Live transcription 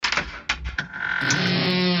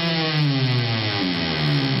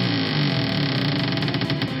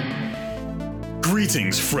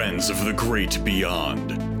Greetings, friends of the great beyond.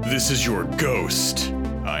 This is your host,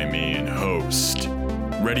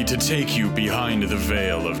 ready to take you behind the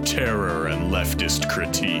veil of terror and leftist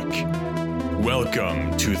critique.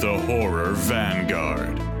 Welcome to the Horror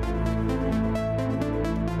Vanguard.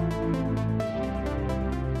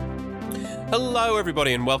 Hello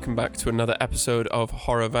everybody and welcome back to another episode of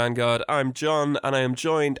Horror Vanguard. I'm John and I am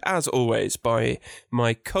joined as always by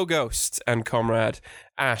my co-ghost and comrade,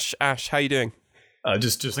 Ash. Ash, how you doing?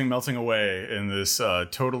 Just like melting away in this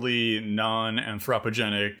totally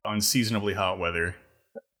non-anthropogenic, unseasonably hot weather.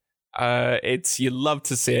 You love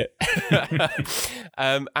to see it.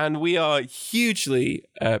 And we are hugely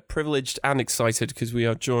privileged and excited because we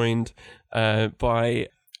are joined by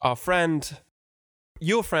our friend,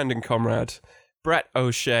 your friend and comrade, Brett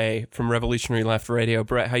O'Shea from Revolutionary Left Radio.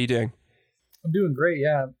 Brett, how you doing? I'm doing great,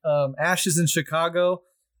 yeah. Ash is in Chicago.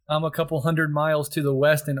 I'm a couple hundred miles to the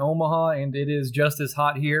west in Omaha, and it is just as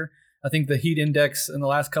hot here. I think the heat index in the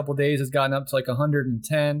last couple of days has gotten up to like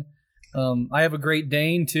 110. I have a Great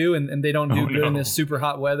Dane too, and they don't do good in this super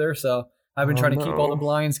hot weather. So I've been trying to keep all the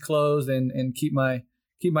blinds closed and keep my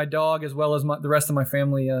dog as well as the rest of my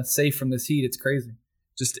family safe from this heat. It's crazy.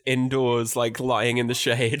 Just indoors, like lying in the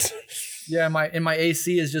shade. Yeah, my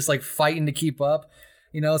AC is just like fighting to keep up.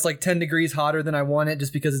 You know, it's like 10 degrees hotter than I want it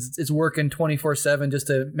just because it's working 24/7 just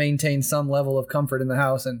to maintain some level of comfort in the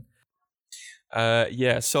house. And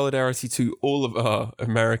solidarity to all of our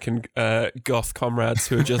American goth comrades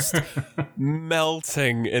who are just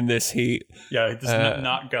melting in this heat. Yeah, this is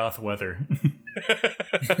not goth weather.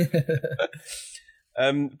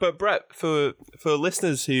 But Brett, for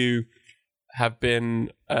listeners who have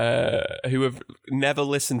been who have never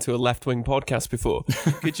listened to a left-wing podcast before,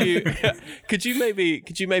 could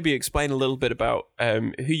you maybe explain a little bit about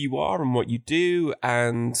who you are and what you do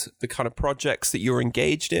and the kind of projects that you're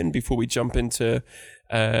engaged in before we jump into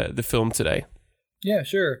the film today? Yeah,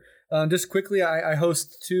 sure. Just quickly, I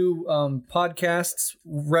host two podcasts.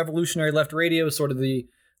 Revolutionary Left Radio is sort of the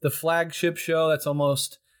flagship show that's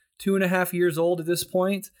almost 2.5 years old at this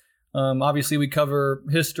point. Obviously, we cover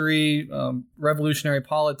history, revolutionary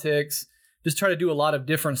politics, just try to do a lot of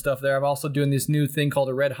different stuff there. I'm also doing this new thing called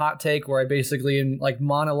a Red Hot Take, where I basically, in like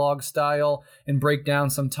monologue style, and break down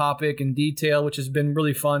some topic in detail, which has been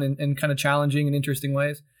really fun and kind of challenging in interesting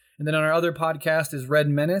ways. And then on our other podcast is Red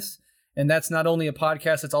Menace, and that's not only a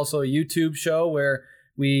podcast, it's also a YouTube show where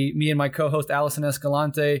me and my co-host Allison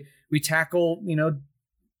Escalante, we tackle,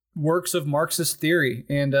 works of Marxist theory,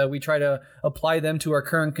 and we try to apply them to our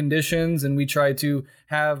current conditions, and we try to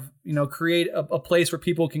have, create a place where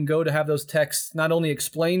people can go to have those texts not only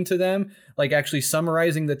explained to them, like actually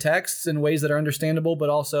summarizing the texts in ways that are understandable, but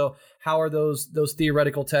also how are those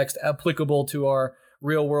theoretical texts applicable to our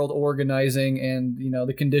real world organizing and,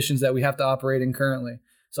 the conditions that we have to operate in currently.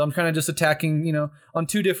 So I'm kind of just attacking, on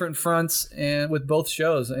two different fronts and with both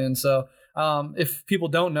shows. And so if people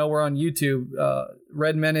don't know, we're on YouTube.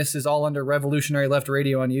 Red Menace is all under Revolutionary Left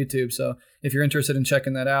Radio on YouTube. So if you're interested in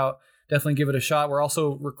checking that out, definitely give it a shot. We're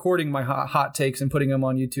also recording my hot takes and putting them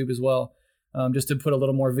on YouTube as well, just to put a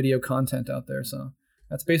little more video content out there. So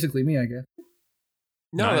that's basically me, I guess.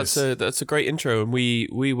 No, nice. That's a great intro, and we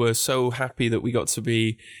were so happy that we got to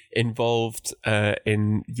be involved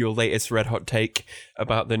in your latest Red Hot Take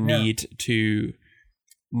about the need to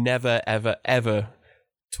never, ever, ever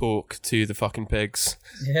talk to the fucking pigs.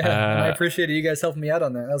 Yeah, I appreciated you guys helping me out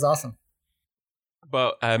on that. That was awesome.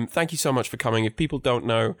 But thank you so much for coming. If people don't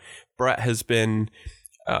know, Brett has been,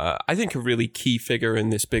 I think, a really key figure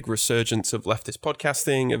in this big resurgence of leftist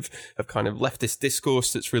podcasting, of kind of leftist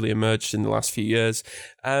discourse that's really emerged in the last few years.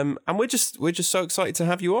 And we're just so excited to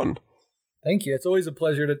have you on. Thank you. It's always a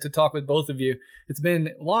pleasure to talk with both of you. It's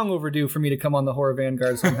been long overdue for me to come on the Horror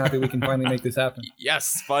Vanguard, so I'm happy we can finally make this happen.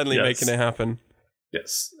 Yes, finally making it happen.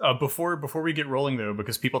 Yes. Before we get rolling, though,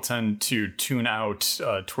 because people tend to tune out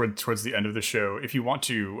towards the end of the show, if you want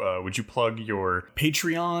to, would you plug your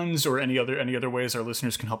Patreons or any other ways our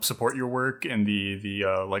listeners can help support your work in the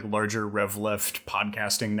larger Rev Left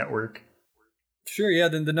podcasting network? Sure, yeah.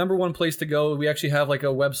 Then the number one place to go, we actually have like a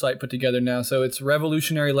website put together now. So it's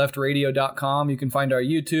revolutionaryleftradio.com. You can find our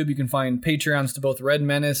YouTube. You can find Patreons to both Red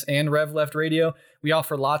Menace and Rev Left Radio. We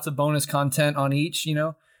offer lots of bonus content on each,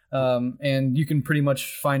 and you can pretty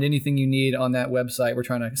much find anything you need on that website. We're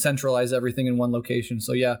trying to centralize everything in one location.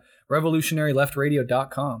 So yeah,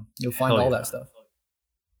 revolutionaryleftradio.com. You'll find all that stuff.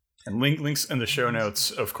 And links in the show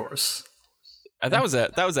notes, of course. That was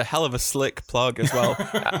a hell of a slick plug as well.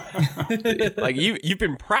 Like you've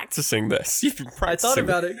been practicing this. You've been practicing. I thought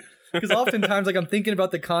about it. Because oftentimes, like, I'm thinking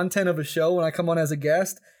about the content of a show when I come on as a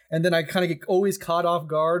guest, and then I kind of get always caught off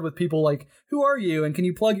guard with people like, "Who are you? And can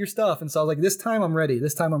you plug your stuff?" And so I was like, "This time I'm ready.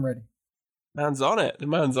 This time I'm ready." Man's on it. The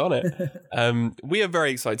man's on it. We are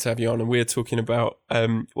very excited to have you on, and we are talking about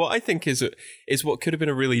what I think is what could have been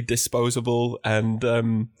a really disposable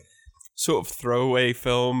and sort of throwaway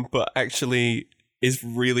film, but actually is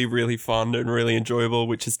really, really fun and really enjoyable,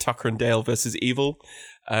 which is Tucker and Dale versus Evil.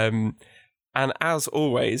 And as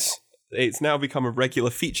always, it's now become a regular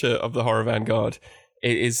feature of the Horror Vanguard.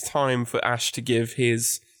 It is time for Ash to give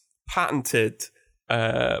his patented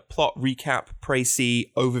plot recap,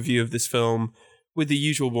 précis overview of this film, with the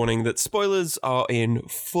usual warning that spoilers are in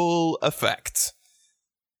full effect.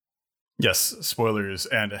 Yes, spoilers,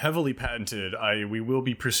 and heavily patented. We will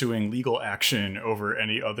be pursuing legal action over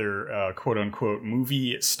any other quote-unquote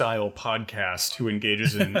movie-style podcast who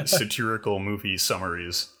engages in satirical movie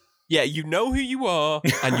summaries. Yeah, you know who you are,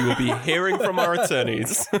 and you will be hearing from our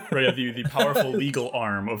attorneys. Right, the powerful legal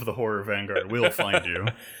arm of the Horror Vanguard will find you.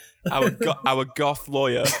 Our goth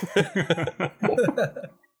lawyer.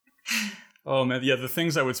 Oh man, yeah, the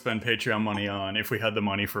things I would spend Patreon money on if we had the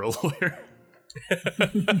money for a lawyer.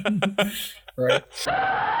 Right.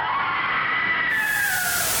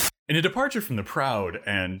 In a departure from the proud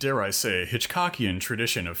and, dare I say, Hitchcockian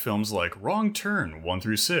tradition of films like Wrong Turn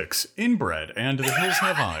 1-6, Inbred, and The Hills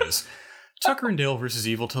Have Eyes, Tucker and Dale vs.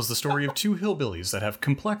 Evil tells the story of two hillbillies that have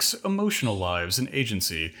complex emotional lives and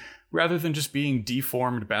agency, rather than just being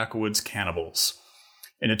deformed backwoods cannibals.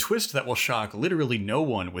 In a twist that will shock literally no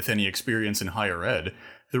one with any experience in higher ed,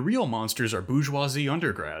 the real monsters are bourgeoisie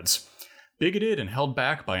undergrads. Bigoted and held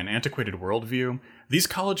back by an antiquated worldview, these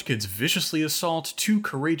college kids viciously assault two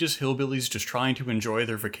courageous hillbillies just trying to enjoy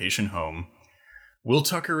their vacation home. Will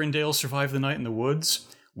Tucker and Dale survive the night in the woods?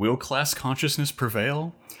 Will class consciousness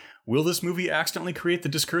prevail? Will this movie accidentally create the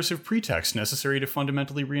discursive pretext necessary to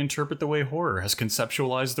fundamentally reinterpret the way horror has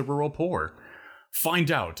conceptualized the rural poor? Find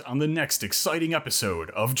out on the next exciting episode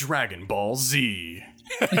of Dragon Ball Z.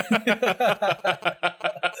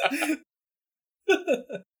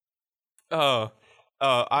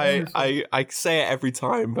 I say it every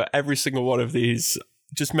time, but every single one of these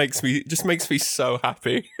just makes me so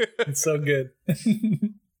happy. It's so good.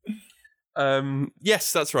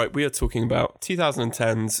 Yes, that's right. We are talking about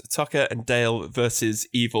 2010's Tucker and Dale versus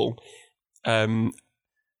Evil.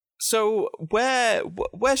 So where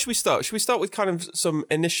should we start? Should we start with kind of some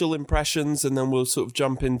initial impressions, and then we'll sort of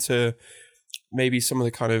jump into maybe some of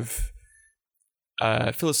the kind of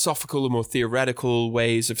philosophical or more theoretical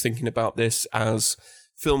ways of thinking about this as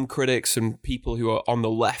film critics and people who are on the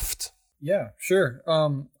left? Yeah, sure.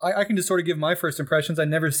 I can just sort of give my first impressions. I'd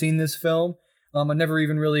never seen this film. I never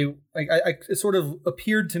even really, it sort of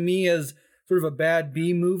appeared to me as sort of a bad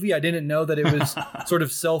B movie. I didn't know that it was sort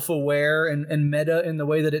of self-aware and meta in the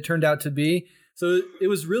way that it turned out to be. So it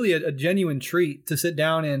was really a genuine treat to sit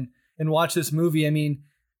down and watch this movie. I mean,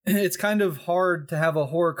 it's kind of hard to have a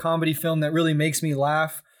horror comedy film that really makes me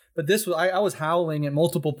laugh. But this was, I was howling at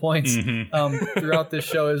multiple points throughout this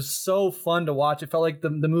show. It was so fun to watch. It felt like the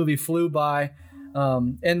movie flew by.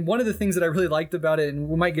 And one of the things that I really liked about it, and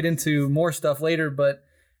we might get into more stuff later, but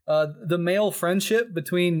the male friendship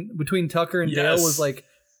between Tucker and Dale was like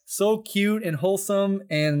so cute and wholesome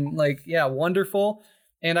and like, yeah, wonderful.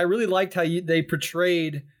 And I really liked how they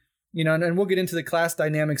portrayed, you know, and we'll get into the class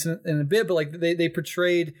dynamics in a bit, but like they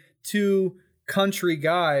portrayed two country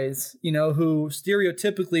guys, you know, who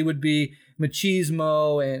stereotypically would be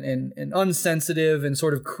machismo and unsensitive and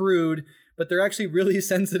sort of crude, but they're actually really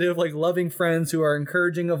sensitive, like loving friends who are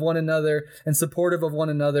encouraging of one another and supportive of one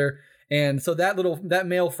another. And so that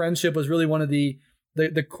male friendship was really one of the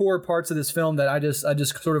core parts of this film that I just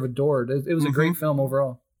sort of adored. It was a great film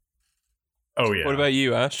overall. Oh yeah. What about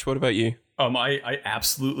you, Ash? What about you? I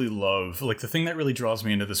absolutely love, like, the thing that really draws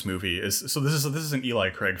me into this movie is, so this is an Eli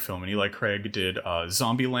Craig film, and Eli Craig did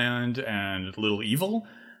Zombieland and Little Evil,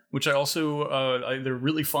 which I also, they're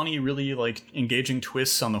really funny, really like engaging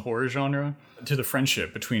twists on the horror genre. To the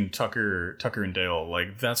friendship between Tucker and Dale,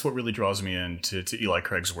 like that's what really draws me into Eli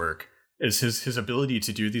Craig's work, is his ability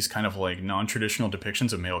to do these kind of like non-traditional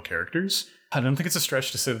depictions of male characters. I don't think it's a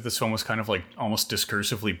stretch to say that this film was kind of like almost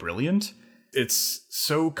discursively brilliant. It's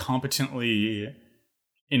so competently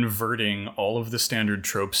inverting all of the standard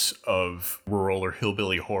tropes of rural or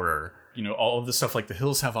hillbilly horror. You know, all of the stuff like The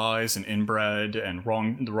Hills Have Eyes and Inbred and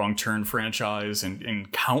the Wrong Turn franchise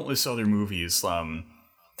and countless other movies.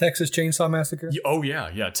 Texas Chainsaw Massacre. Oh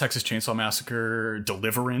yeah, Texas Chainsaw Massacre,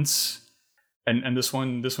 Deliverance, and this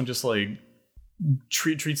one just like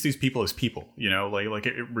treats these people as people. You know, like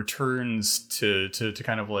it returns to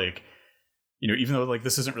kind of like, even though like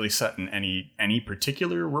this isn't really set in any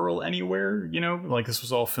particular rural anywhere, like this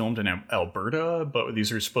was all filmed in Alberta, but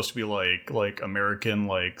these are supposed to be like American,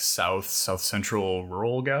 like South Central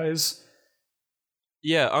rural guys.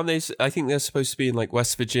 Yeah, aren't they? I think they're supposed to be in like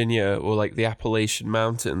West Virginia or like the Appalachian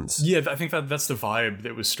Mountains. Yeah, I think that's the vibe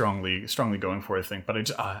that was strongly going for, I think. But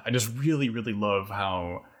I just really, really love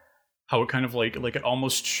how it kind of like it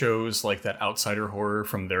almost shows like that outsider horror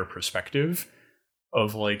from their perspective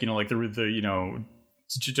of like, like the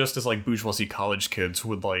just as like bourgeoisie college kids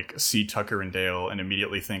would like see Tucker and Dale and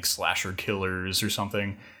immediately think slasher killers or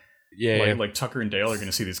something. Yeah, like Tucker and Dale are going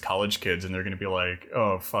to see these college kids and they're going to be like,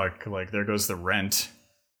 oh fuck, like there goes the rent.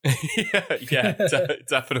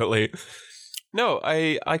 Definitely. No,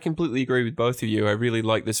 I completely agree with both of you. I really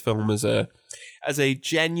like this film as a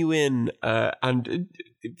genuine and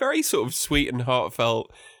very sort of sweet and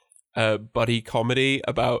heartfelt buddy comedy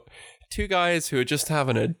about two guys who are just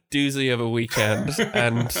having a doozy of a weekend,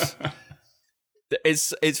 and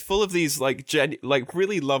it's full of these like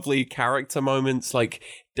really lovely character moments, like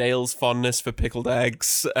Dale's fondness for pickled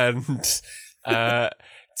eggs, and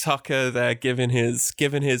Tucker there giving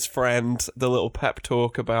his friend the little pep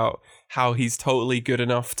talk about how he's totally good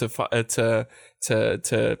enough to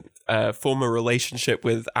form a relationship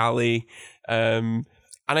with Ali.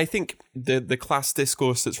 And I think the class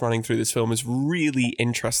discourse that's running through this film is really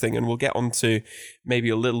interesting, and we'll get onto maybe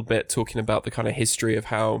a little bit talking about the kind of history of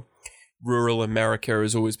how rural America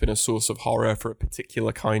has always been a source of horror for a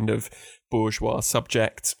particular kind of bourgeois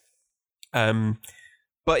subject.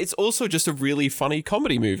 But it's also just a really funny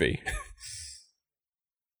comedy movie.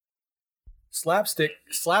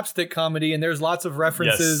 Slapstick comedy, and there's lots of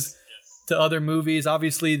references to other movies.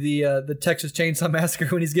 Obviously, the Texas Chainsaw Massacre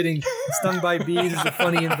when he's getting stung by bees is a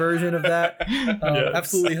funny inversion of that.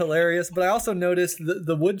 Absolutely hilarious. But I also noticed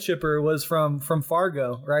the wood chipper was from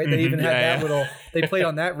Fargo, right? They even had that little. They played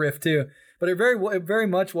on that riff too. But it very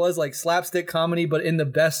much was like slapstick comedy, but in the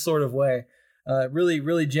best sort of way. Really,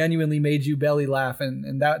 really genuinely made you belly laugh,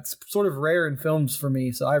 and that's sort of rare in films for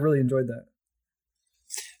me. So I really enjoyed that.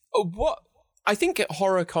 What I think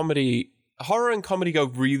horror and comedy go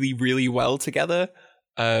really, really well together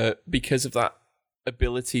because of that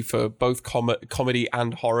ability for both comedy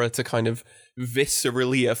and horror to kind of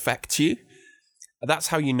viscerally affect you. That's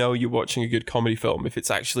how you know you're watching a good comedy film, if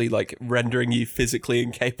it's actually like rendering you physically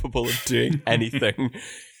incapable of doing anything.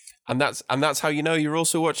 And that's how you know you're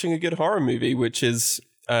also watching a good horror movie, which is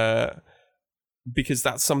because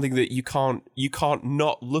that's something that you can't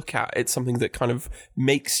not look at. It's something that kind of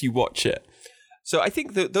makes you watch it. So I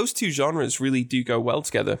think that those two genres really do go well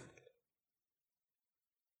together.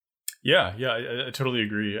 Yeah, I totally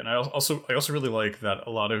agree. And I also really like that a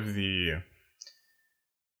lot of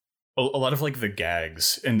like the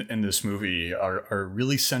gags in this movie are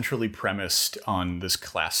really centrally premised on this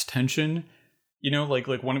class tension. Like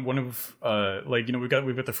one of we've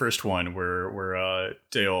got the first one where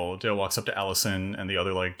Dale walks up to Allison and the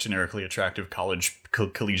other like generically attractive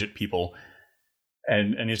collegiate people,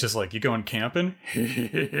 and he's just like, "You going camping?"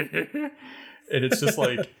 And it's just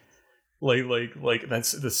like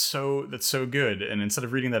that's so good. And instead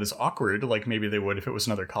of reading that as awkward, like maybe they would if it was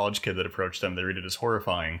another college kid that approached them, they read it as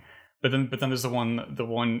horrifying. But then there's the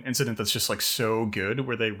one incident that's just like so good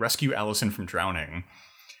where they rescue Allison from drowning.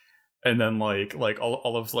 And then like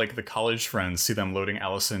all of like the college friends see them loading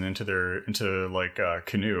Allison into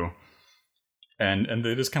canoe, and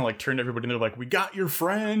they just kind of like turn to everybody and they're like, "We got your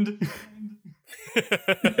friend."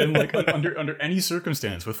 And like under any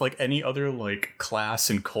circumstance with like any other like class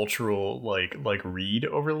and cultural like read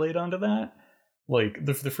overlaid onto that, like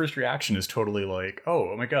the first reaction is totally like,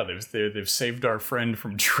 oh my god, they've saved our friend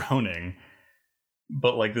from drowning.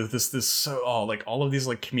 But like this so like all of these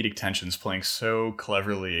like comedic tensions playing so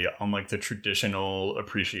cleverly on like the traditional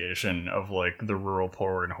appreciation of like the rural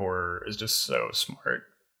poor and horror is just so smart.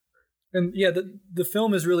 And yeah, the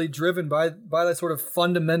film is really driven by that sort of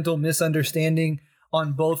fundamental misunderstanding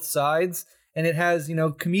on both sides, and it has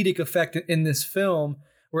comedic effect in this film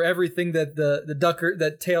where everything that that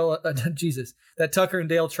Tucker and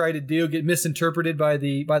Dale try to do get misinterpreted by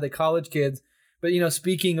the college kids. But,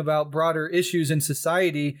 speaking about broader issues in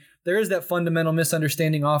society, there is that fundamental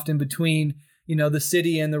misunderstanding often between, the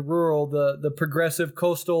city and the rural, the progressive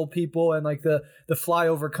coastal people and like the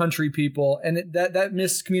flyover country people. And that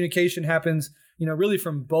miscommunication happens, really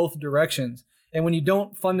from both directions. And when you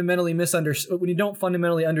don't fundamentally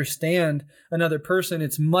understand another person,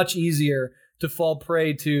 it's much easier to fall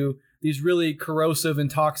prey to these really corrosive and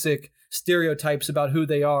toxic stereotypes about who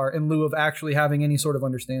they are in lieu of actually having any sort of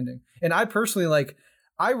understanding. And I personally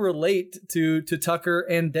I relate to Tucker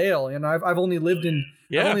and Dale, and I've only lived in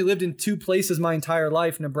I've only lived in two places my entire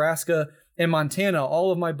life, Nebraska and Montana.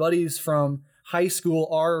 All of my buddies from high school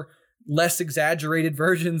are less exaggerated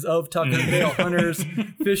versions of Tucker and Dale, hunters,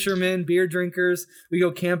 fishermen, beer drinkers. We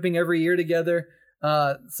go camping every year together.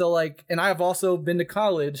 So like, and I've also been to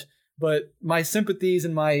college, but my sympathies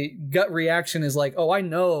and my gut reaction is like, oh, I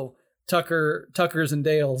know Tuckers and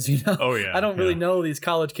Dales, you know? Oh yeah. I don't really know these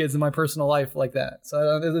college kids in my personal life like that.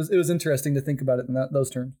 So it was interesting to think about it in those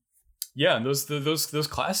terms. Yeah, and those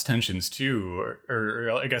class tensions too,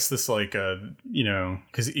 or I guess this like you know,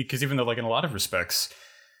 because even though like in a lot of respects,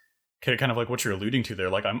 kind of like what you're alluding to there,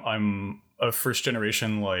 like I'm a first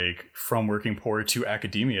generation like from working poor to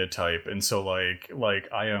academia type, and so like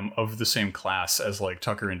I am of the same class as like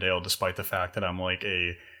Tucker and Dale, despite the fact that I'm like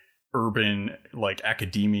a urban like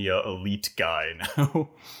academia elite guy now.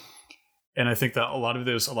 And I think that a lot of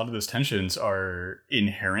those tensions are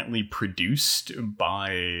inherently produced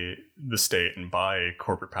by the state and by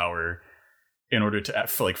corporate power in order to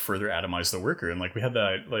like further atomize the worker. And like we had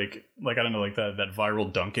that like I don't know, like that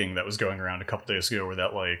viral dunking that was going around a couple days ago, where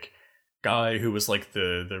that like guy who was like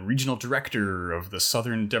the regional director of the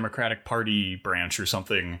Southern Democratic Party branch or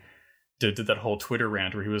something did that whole Twitter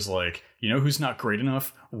rant where he was like, you know who's not great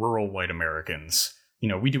enough? Rural white Americans. You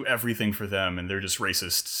know, we do everything for them, and they're just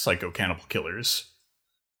racist, psycho cannibal killers.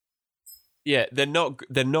 Yeah, they're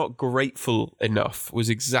not grateful enough was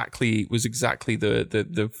exactly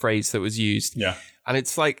the phrase that was used. Yeah, and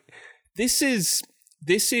it's like this is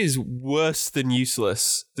worse than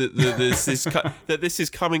useless. That this is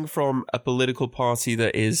coming from a political party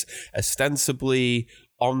that is ostensibly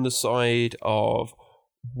on the side of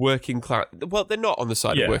working class. Well, they're not on the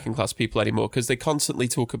side of working class people anymore, because they constantly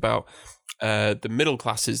talk about the middle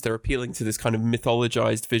classes. They're appealing to this kind of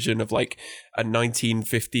mythologized vision of like a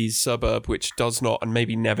 1950s suburb, which does not and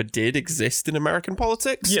maybe never did exist in American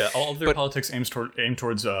politics. Yeah, all of their politics aims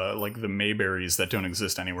towards like the Mayberries that don't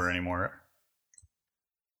exist anywhere anymore.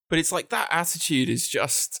 But it's like that attitude is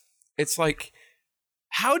just, it's like,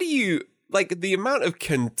 how do you, like the amount of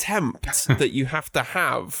contempt that you have to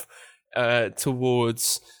have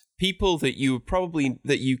towards people that you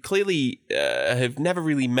clearly have never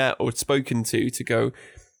really met or spoken to go,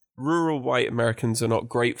 rural white Americans are not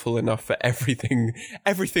grateful enough for everything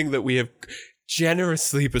that we have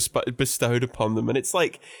generously bestowed upon them. And it's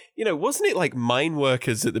like, you know, wasn't it like mine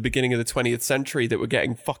workers at the beginning of the 20th century that were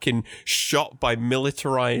getting fucking shot by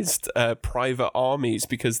militarized private armies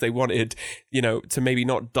because they wanted, you know, to maybe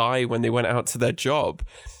not die when they went out to their job?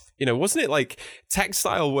 You know, wasn't it like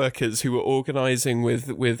textile workers who were organizing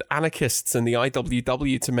with anarchists and the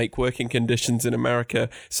IWW to make working conditions in America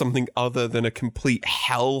something other than a complete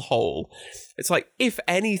hellhole? It's like, if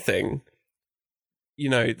anything, you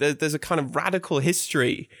know, there's a kind of radical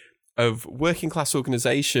history of working class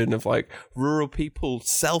organization, of like rural people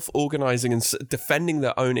self-organizing and defending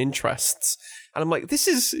their own interests. And I'm like, this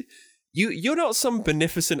is... You're not some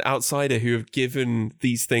beneficent outsider who have given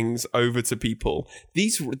these things over to people.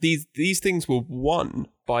 These things were won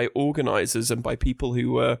by organizers and by people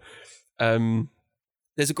who were.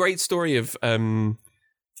 There's a great story of in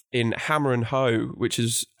Hammer and Hoe, which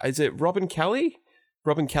is it Robin Kelly?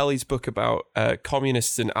 Robin Kelly's book about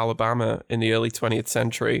communists in Alabama in the early 20th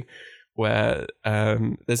century, where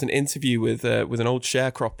there's an interview with an old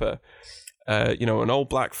sharecropper. You know, an old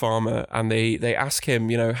black farmer, and they ask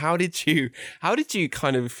him, you know, how did you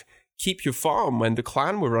kind of keep your farm when the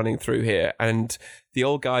Klan were running through here? And the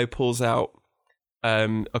old guy pulls out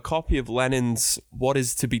a copy of Lenin's "What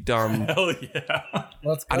Is to Be Done." Hell yeah,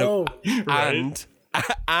 let's go. And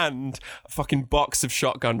a fucking box of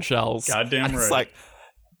shotgun shells. Goddamn and right. It's like,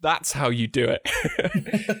 that's how you do it.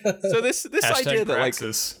 So this idea that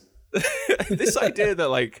praxis. this idea that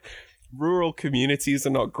like rural communities are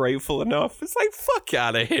not grateful enough, it's like, fuck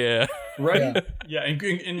out of here. Right. Yeah,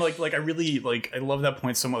 and like I really like, I love that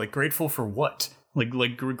point so much. Like, grateful for what? Like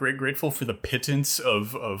grateful for the pittance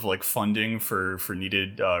of like funding for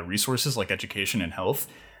needed resources like education and health,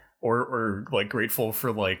 or like grateful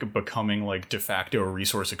for like becoming like de facto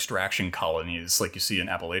resource extraction colonies like you see in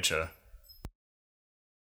Appalachia.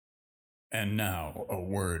 And now a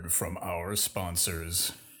word from our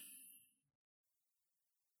sponsors.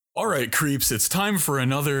 All right, creeps, it's time for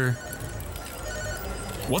another...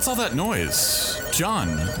 What's all that noise? John,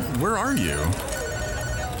 where are you?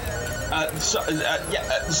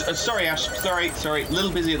 Sorry, Ash. Sorry.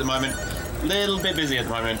 Little busy at the moment. Little bit busy at the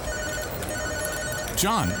moment.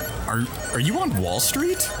 John, are you on Wall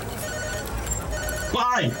Street?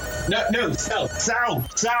 Why? No, Sal.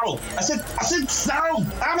 I said Sal.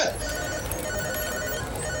 Damn it.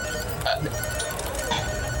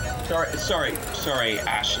 Sorry,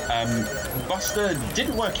 Ash. Buster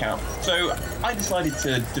didn't work out, so I decided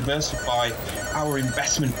to diversify our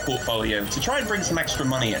investment portfolio to try and bring some extra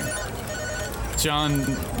money in. John,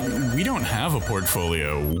 we don't have a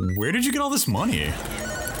portfolio. Where did you get all this money?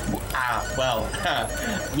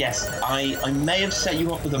 Yes, I may have set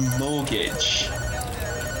you up with a mortgage.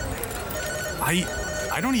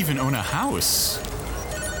 I don't even own a house.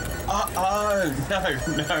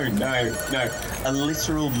 No. A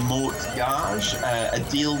literal mortgage, a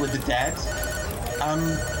deal with the dead.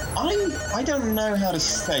 I don't know how to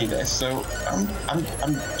say this, so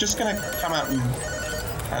I'm just gonna come out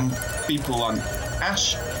and be blunt.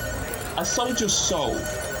 Ash, I sold your soul.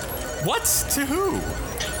 What? To who?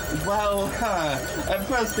 Well, at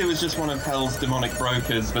first it was just one of Hell's demonic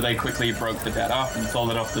brokers, but they quickly broke the debt up and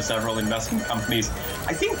sold it off to several investment companies.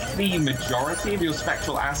 I think the majority of your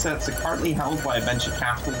spectral assets are currently held by a venture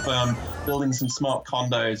capital firm building some smart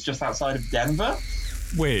condos just outside of Denver.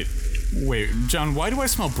 Wait, John, why do I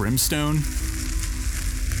smell brimstone?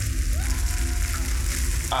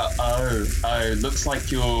 Looks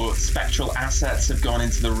like your spectral assets have gone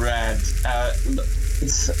into the red.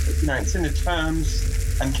 It's in the terms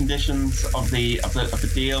and conditions of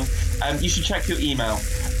the deal. You should check your email.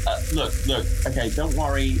 Look. Okay, don't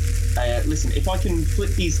worry. Listen, if I can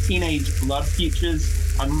flip these teenage blood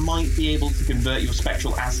futures, I might be able to convert your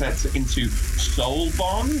spectral assets into soul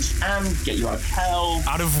bonds and get you out of hell.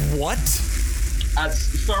 Out of what?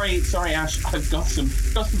 Sorry, Ash. I've got some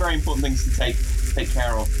very important things to take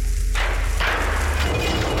care of.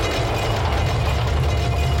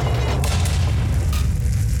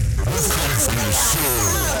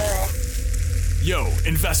 Yo,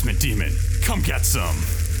 investment demon, come get some.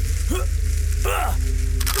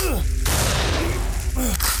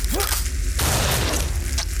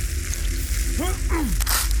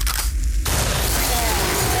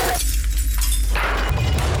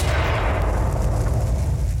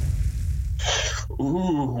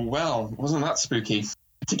 Ooh, well, wasn't that spooky?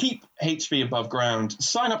 To keep HV above ground,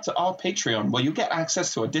 sign up to our Patreon, where you'll get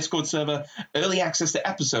access to our Discord server, early access to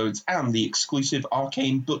episodes, and the exclusive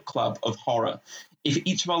Arcane Book Club of Horror. If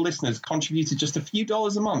each of our listeners contributed just a few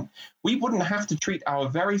dollars a month, we wouldn't have to treat our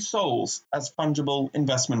very souls as fungible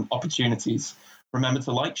investment opportunities. Remember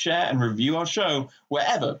to like, share, and review our show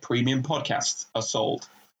wherever premium podcasts are sold.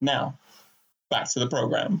 Now, back to the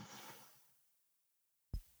program.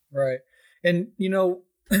 Right. And,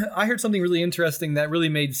 I heard something really interesting that really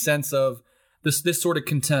made sense of this sort of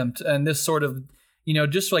contempt and this sort of,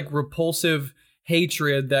 just like repulsive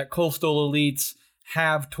hatred that coastal elites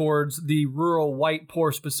have towards the rural white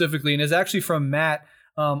poor specifically, and is actually from Matt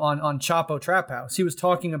on Chapo Trap House. He was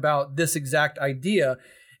talking about this exact idea,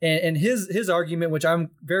 and his argument, which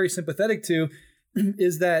I'm very sympathetic to,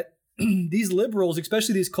 is that these liberals,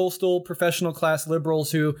 especially these coastal professional class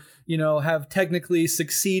liberals who, have technically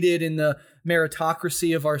succeeded in the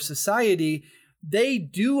meritocracy of our society, they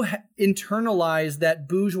do internalize that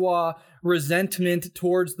bourgeois resentment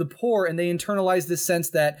towards the poor, and they internalize this sense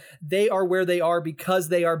that they are where they are because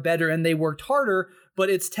they are better and they worked harder, but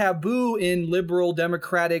it's taboo in liberal,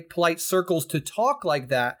 democratic, polite circles to talk like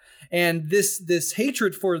that. And this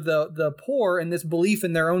hatred for the poor and this belief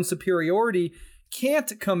in their own superiority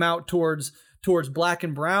can't come out towards black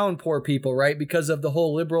and brown poor people, right? Because of the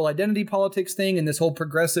whole liberal identity politics thing and this whole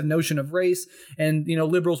progressive notion of race. And,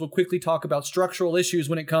 liberals will quickly talk about structural issues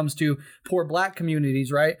when it comes to poor black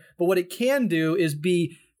communities, right? But what it can do is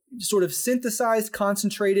be sort of synthesized,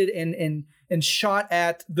 concentrated, and shot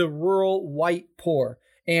at the rural white poor.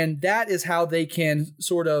 And that is how they can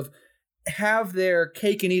sort of have their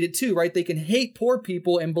cake and eat it too, right? They can hate poor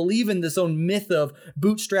people and believe in this own myth of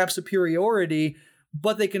bootstrap superiority,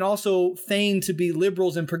 but they can also feign to be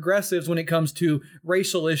liberals and progressives when it comes to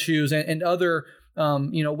racial issues and other,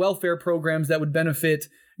 welfare programs that would benefit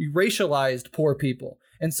racialized poor people.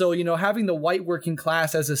 And so, having the white working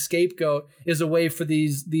class as a scapegoat is a way for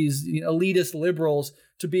these elitist liberals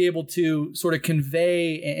to be able to sort of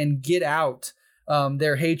convey and get out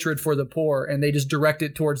their hatred for the poor, and they just direct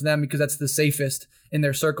it towards them because that's the safest in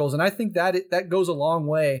their circles. And I think that goes a long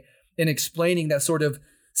way in explaining that sort of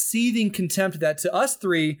seething contempt that to us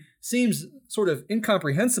three seems sort of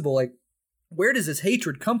incomprehensible. Like, where does this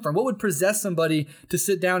hatred come from? What would possess somebody to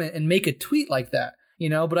sit down and make a tweet like that?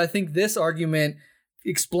 But I think this argument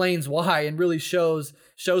explains why and really shows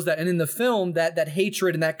that. And in the film, that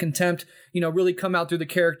hatred and that contempt, really come out through the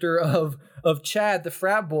character of Chad, the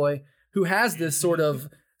frat boy, who has this sort of,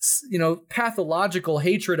 pathological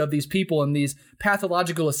hatred of these people and these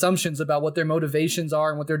pathological assumptions about what their motivations are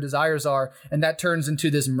and what their desires are. And that turns into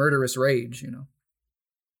this murderous rage,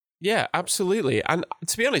 Yeah, absolutely. And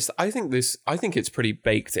to be honest, I think it's pretty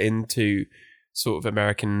baked into sort of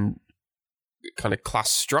American kind of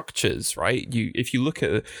class structures, right? If you look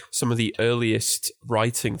at some of the earliest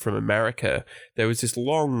writing from America, there was this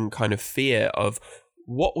long kind of fear of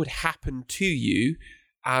what would happen to you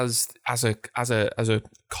as a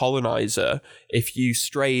colonizer if you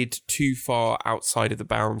strayed too far outside of the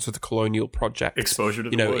bounds of the colonial project. Exposure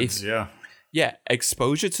to the woods, Yeah,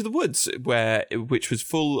 exposure to the woods, which was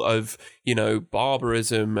full of,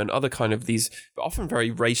 barbarism and other kind of these often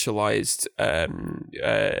very racialized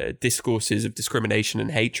discourses of discrimination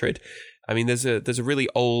and hatred. I mean, there's a really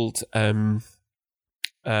old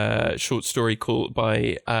short story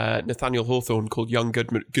by Nathaniel Hawthorne called Young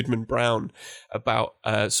Goodman Brown about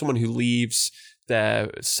someone who leaves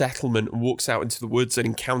their settlement and walks out into the woods and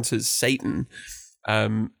encounters Satan.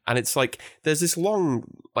 And it's like there's this long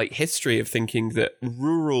history of thinking that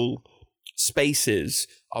rural spaces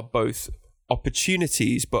are both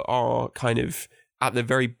opportunities but are kind of at the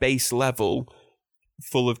very base level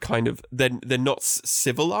full of kind of they're not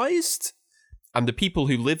civilized, and the people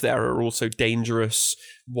who live there are also dangerous,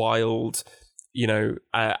 wild,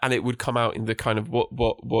 and it would come out in the kind of what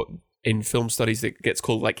in film studies that gets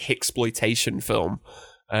called hicksploitation film.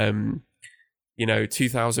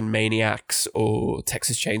 2000 Maniacs or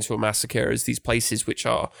Texas Chainsaw Massacre as these places which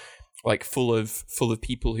are full of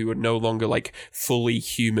people who are no longer fully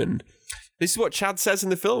human. This is what Chad says in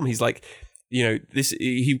the film. He's like,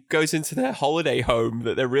 he goes into their holiday home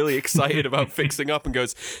that they're really excited about fixing up and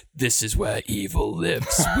goes, "This is where evil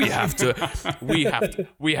lives. We have to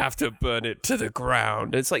burn it to the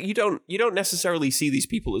ground." It's like you don't necessarily see these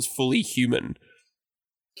people as fully human.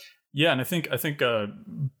 Yeah, and I think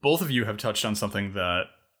both of you have touched on something that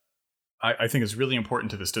I think is really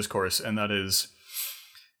important to this discourse, and that is,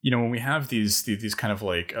 when we have these kind of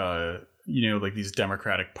these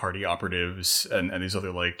Democratic Party operatives and these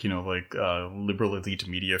other liberal elite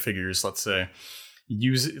media figures, let's say,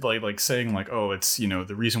 use saying oh, it's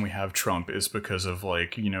the reason we have Trump is because of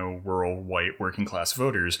rural white working class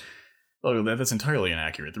voters. Oh, that's entirely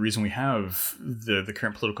inaccurate. The reason we have the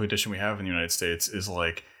current political condition we have in the United States is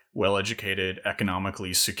well-educated,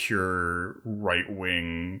 economically secure,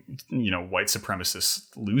 right-wing, white supremacist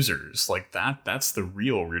losers. That's the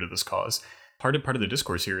real root of this cause. Part of the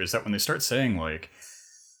discourse here is that when they start saying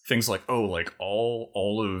things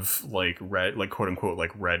all of red, quote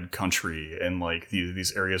unquote, red country, and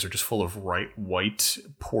these areas are just full of white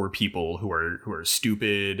poor people who are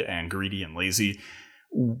stupid and greedy and lazy.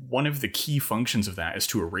 One of the key functions of that is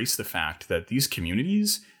to erase the fact that these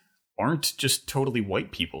communities aren't just totally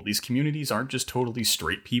white people. These communities aren't just totally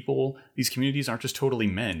straight people. These communities aren't just totally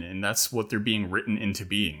men. And that's what they're being written into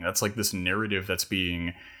being. That's this narrative that's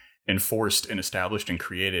being enforced and established and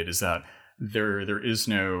created, is that there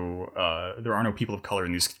are no people of color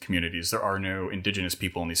in these communities. There are no indigenous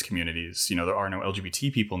people in these communities. There are no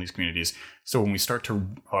LGBT people in these communities. So when we start to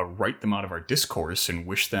write them out of our discourse and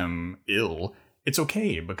wish them ill, it's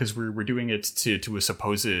okay because we're doing it to a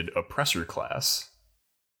supposed oppressor class.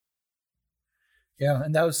 Yeah,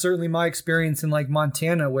 and that was certainly my experience in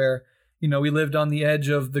Montana, where, we lived on the edge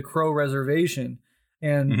of the Crow Reservation,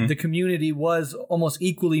 and the community was almost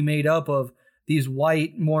equally made up of these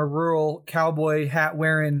white, more rural, cowboy hat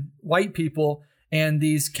wearing white people and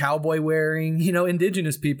these cowboy wearing,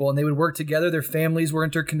 indigenous people, and they would work together. Their families were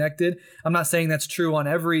interconnected. I'm not saying that's true on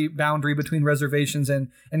every boundary between reservations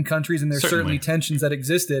and countries, and there's certainly tensions that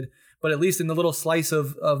existed. But at least in the little slice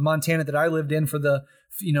of Montana that I lived in for the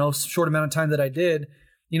short amount of time that I did,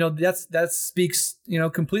 that speaks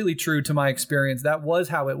completely true to my experience. That was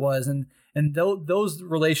how it was, and those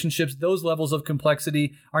relationships, those levels of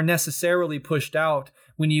complexity are necessarily pushed out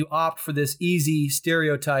when you opt for this easy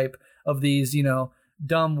stereotype of these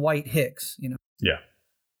dumb white hicks.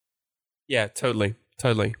 Yeah, totally,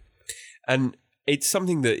 and it's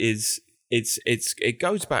something that is it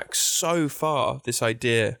goes back so far. This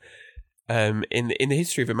idea. In the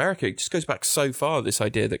history of America, it just goes back so far, this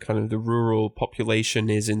idea that kind of the rural population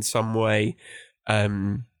is in some way,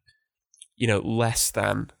 less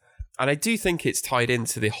than. And I do think it's tied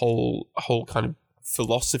into the whole kind of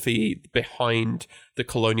philosophy behind the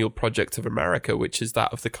colonial project of America, which is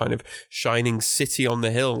that of the kind of shining city on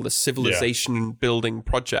the hill, the civilization building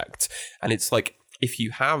project. And it's if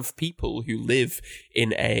you have people who live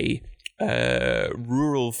in a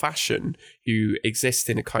rural fashion, who exist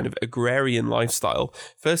in a kind of agrarian lifestyle,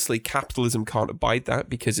 firstly, capitalism can't abide that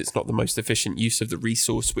because it's not the most efficient use of the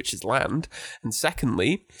resource, which is land. And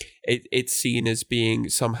secondly, it's seen as being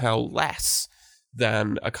somehow less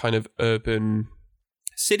than a kind of urban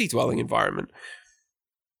city dwelling environment.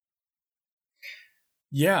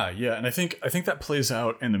 Yeah, and I think that plays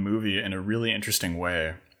out in the movie in a really interesting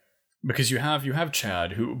way, because you have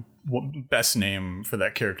Chad, who best name for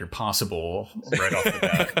that character possible right off the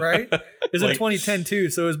bat. Right? It was in 2010 too,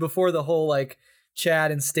 so it was before the whole like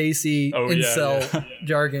Chad and Stacy incel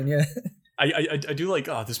jargon. Yeah. I do like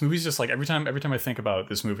this movie's just like every time I think about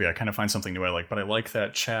this movie I kind of find something new I like, but I like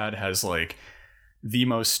that Chad has like the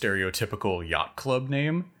most stereotypical yacht club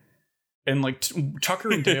name, and like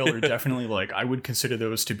Tucker and Dale are definitely like, I would consider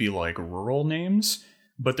those to be like rural names,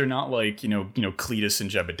 but they're not like you know Cletus and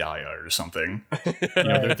Jebediah or something.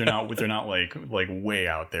 They're not like way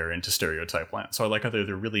out there into stereotype land. So I like how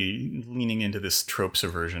they're really leaning into this trope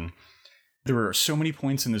subversion. There are so many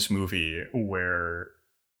points in this movie where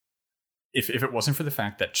if it wasn't for the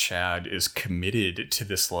fact that Chad is committed to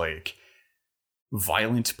this like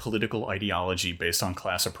violent political ideology based on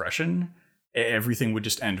class oppression, everything would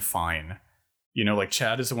just end fine. Like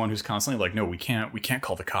Chad is the one who's constantly like, no, we can't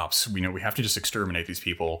call the cops. We have to just exterminate these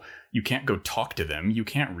people. You can't go talk to them. You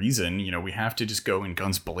can't reason. We have to just go in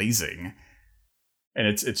guns blazing. And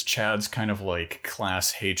it's Chad's kind of like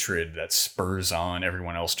class hatred that spurs on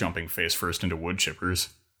everyone else jumping face first into wood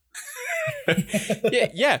chippers.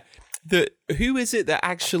 Yeah. Who is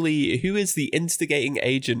the instigating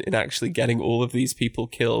agent in actually getting all of these people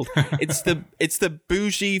killed? It's the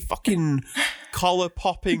bougie fucking collar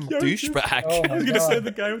popping douchebag. Oh I was gonna say the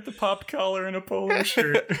guy with the pop collar and a polo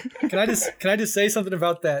shirt. Can I just say something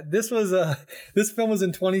about that? This film was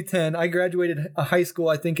in 2010. I graduated high school,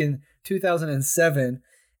 I think, in 2007,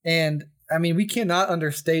 and I mean, we cannot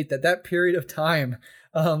understate that period of time,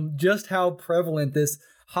 just how prevalent this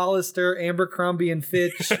Hollister, Abercrombie and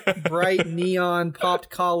Fitch, bright neon popped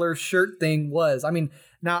collar shirt thing was. I mean,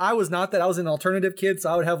 now I was not that. I was an alternative kid, so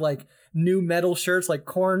I would have like new metal shirts, like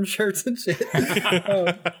Korn shirts and shit.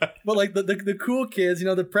 But like the cool kids,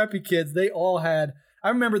 the preppy kids, they all had. I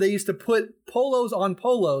remember they used to put polos on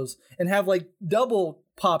polos and have like double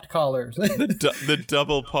popped collars. the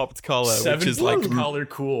double popped collar, which is like collar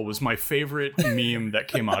cool, was my favorite meme that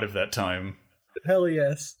came out of that time. Hell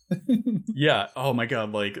yes. Yeah. Oh my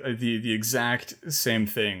god. Like the exact same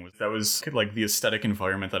thing. That was like the aesthetic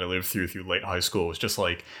environment that I lived through late high school. Was just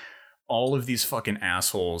like all of these fucking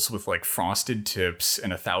assholes with like frosted tips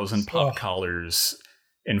and 1,000 pop collars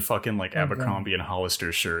and fucking like Abercrombie and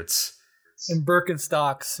Hollister shirts. And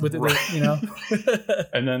Birkenstocks with it,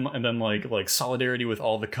 and then like solidarity with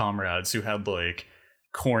all the comrades who had like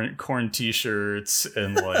corn t-shirts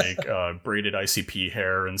and like braided ICP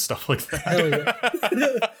hair and stuff like that. Hell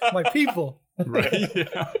yeah. My people. Right.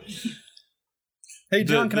 Yeah. Hey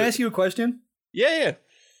John, can I ask you a question? Yeah.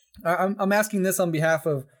 I'm asking this on behalf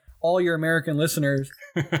of all your American listeners.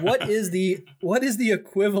 What is the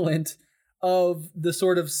equivalent of the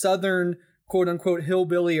sort of Southern quote unquote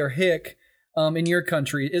hillbilly or hick in your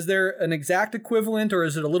country? Is there an exact equivalent, or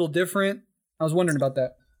is it a little different? I was wondering about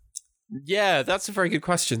that. Yeah, that's a very good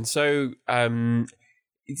question. So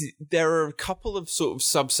there are a couple of sort of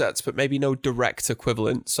subsets, but maybe no direct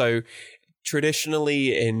equivalent. So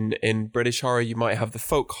traditionally in British horror, you might have the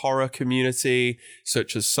folk horror community,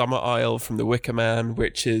 such as Summer Isle from The Wicker Man,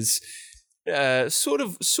 which is sort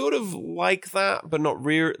of like that, but not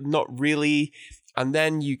really. And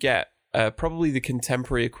then you get probably the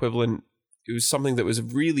contemporary equivalent. It was something that was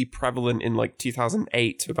really prevalent in like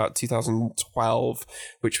 2008 to about 2012,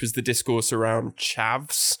 which was the discourse around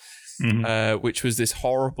chavs, which was this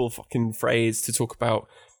horrible fucking phrase to talk about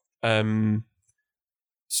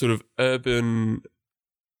sort of urban,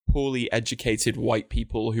 poorly educated white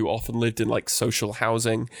people who often lived in like social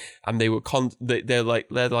housing, and they were they're like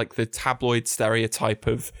the tabloid stereotype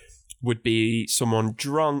of would be someone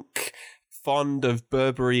drunk, fond of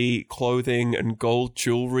Burberry clothing and gold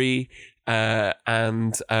jewelry.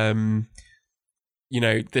 And the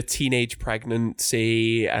teenage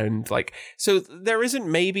pregnancy and like, so there isn't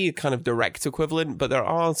maybe a kind of direct equivalent, but there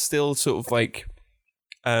are still sort of like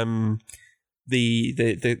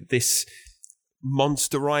this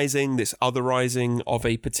monsterizing, this otherizing of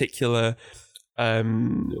a particular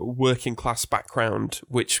working class background,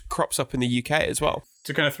 which crops up in the UK as well.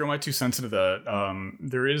 To kind of throw my 2 cents into that,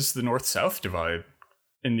 there is the North-South divide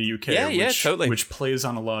in the UK, totally. Which plays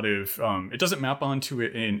on a lot of it doesn't map onto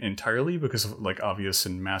it entirely because of like obvious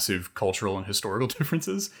and massive cultural and historical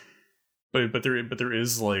differences, but there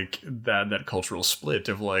is like that cultural split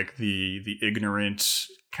of like the ignorant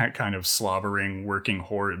kind of slobbering working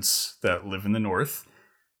hordes that live in the North,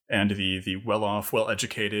 and the well-off,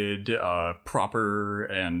 well-educated, proper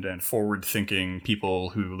and forward-thinking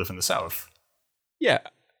people who live in the South. Yeah.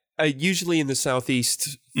 Usually in the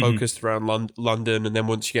southeast, focused around London, and then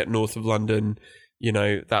once you get north of London,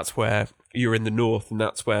 that's where you're in the north, and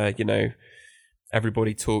that's where, you know,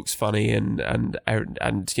 everybody talks funny and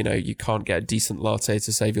you know, you can't get a decent latte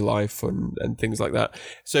to save your life and things like that.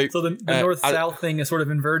 So the north-south thing is sort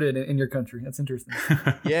of inverted in your country. That's interesting.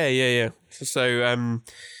 Yeah. So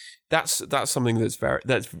that's something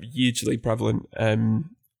that's hugely prevalent.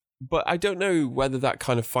 But I don't know whether that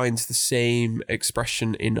kind of finds the same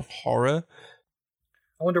expression in horror.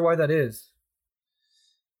 I wonder why that is.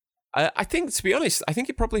 I think, to be honest, I think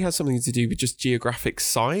it probably has something to do with just geographic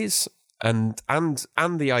size and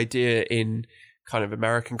the idea in kind of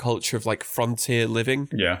American culture of like frontier living.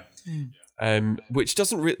 Yeah.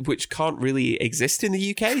 Which can't really exist in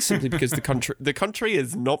the UK simply because the country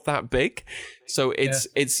is not that big. So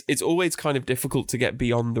it's always kind of difficult to get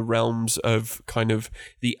beyond the realms of kind of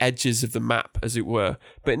the edges of the map, as it were.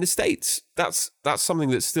 But in the States, that's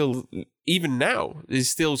something that's still, even now, is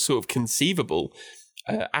still sort of conceivable.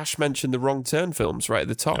 Ash mentioned the Wrong Turn films right at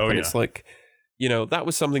the top, and it's like, you know, that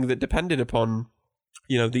was something that depended upon,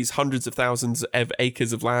 you know, these hundreds of thousands of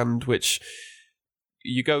acres of land, which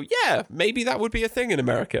you go, yeah, maybe that would be a thing in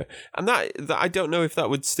America. And that I don't know if that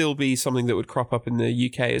would still be something that would crop up in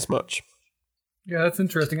the UK as much. Yeah, that's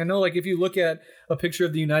interesting. I know, like, if you look at a picture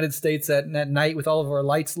of the United States at night with all of our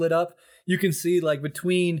lights lit up, you can see, like,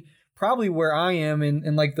 between probably where I am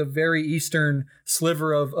in like the very eastern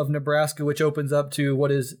sliver of Nebraska, which opens up to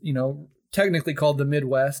what is, you know, technically called the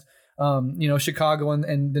Midwest, you know, Chicago,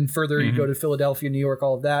 and then further you go to Philadelphia, New York,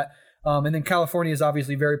 all of that. And then California is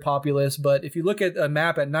obviously very populous. But if you look at a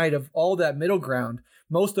map at night of all that middle ground,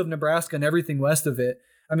 most of Nebraska and everything west of it,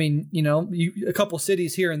 I mean, you know, a couple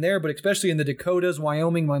cities here and there, but especially in the Dakotas,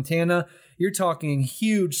 Wyoming, Montana, you're talking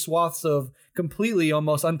huge swaths of completely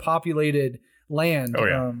almost unpopulated land. Oh,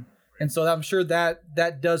 yeah. And so I'm sure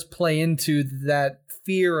that does play into that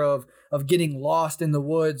fear of getting lost in the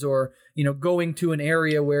woods, or, you know, going to an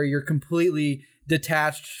area where you're completely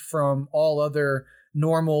detached from all other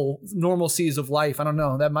normalcies of life. I don't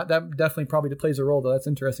know. That definitely probably plays a role, though. That's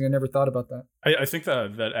interesting. I never thought about that. I think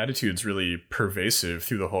that attitude's really pervasive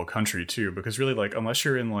through the whole country too, because really, like, unless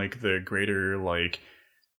you're in like the greater like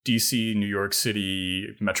DC, New York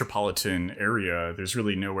City metropolitan area, there's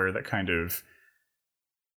really nowhere that kind of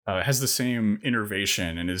has the same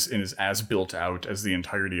innervation and is as built out as the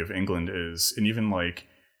entirety of England is. And even like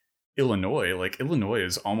Illinois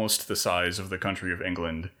is almost the size of the country of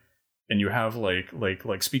England. And you have like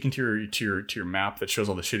speaking to your map that shows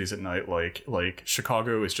all the cities at night, like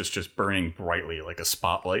Chicago is just burning brightly like a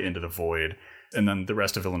spotlight into the void, and then the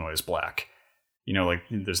rest of Illinois is black. You know, like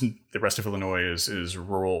the rest of Illinois is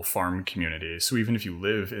rural farm community. So even if you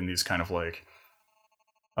live in these kind of like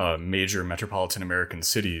major metropolitan American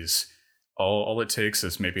cities, all it takes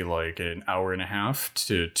is maybe like an hour and a half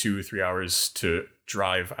to 2-3 hours to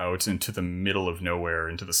drive out into the middle of nowhere,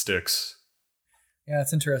 into the sticks. Yeah,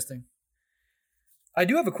 that's interesting. I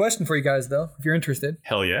do have a question for you guys, though, if you're interested.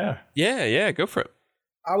 Hell yeah. Yeah, go for it.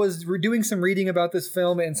 I was doing some reading about this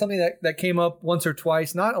film, and something that came up once or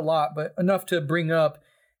twice, not a lot, but enough to bring up,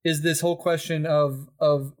 is this whole question of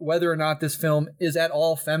whether or not this film is at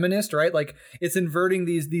all feminist, right? Like, it's inverting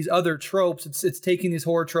these other tropes. It's taking these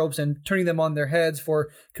horror tropes and turning them on their heads for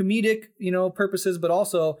comedic, you know, purposes, but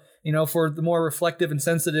also, you know, for the more reflective and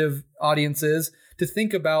sensitive audiences to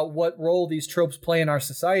think about what role these tropes play in our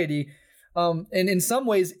society. And in some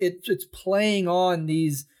ways, it's playing on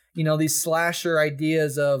these, you know, these slasher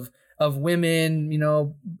ideas of women, you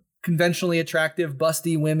know, conventionally attractive,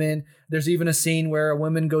 busty women. There's even a scene where a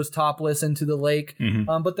woman goes topless into the lake.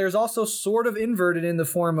 But there's also sort of inverted in the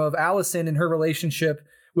form of Allison and her relationship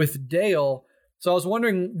with Dale. So I was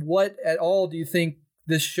wondering, what at all do you think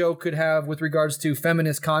this show could have with regards to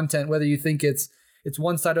feminist content, whether you think it's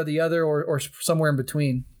one side or the other, or somewhere in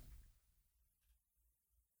between?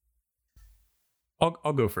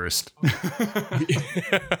 I'll go first.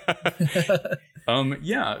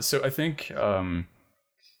 Yeah, so I think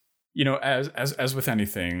you know, as with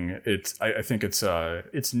anything, I think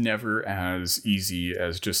it's never as easy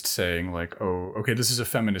as just saying like, oh, okay, this is a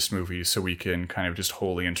feminist movie, so we can kind of just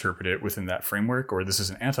wholly interpret it within that framework, or this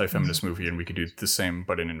is an anti-feminist movie and we could do the same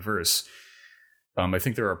but in inverse. I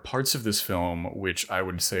think there are parts of this film which I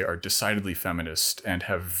would say are decidedly feminist and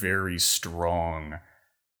have very strong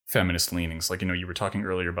feminist leanings. Like, you know, you were talking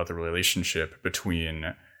earlier about the relationship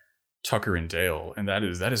between Tucker and Dale, and that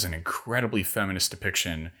is an incredibly feminist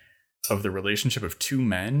depiction of the relationship of two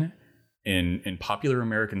men in popular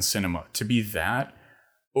American cinema. To be that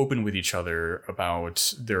open with each other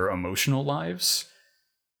about their emotional lives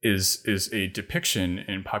is a depiction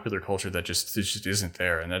in popular culture that just isn't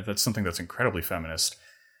there, and that's something that's incredibly feminist.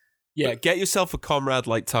 Yeah, get yourself a comrade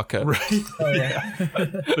like Tucker. Right. Oh, yeah.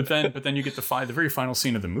 but then you get the very final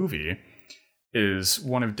scene of the movie is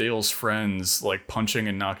one of Dale's friends like punching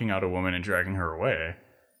and knocking out a woman and dragging her away.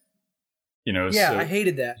 You know, Yeah, so, I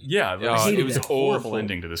hated that. yeah, hated it was a that. horrible Awful.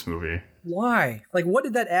 ending to this movie. Why? Like, what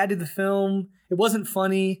did that add to the film? It wasn't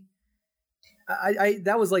funny. I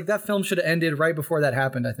that was like, that film should have ended right before that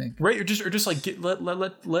happened, I think. Right, or just like let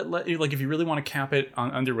like if you really want to cap it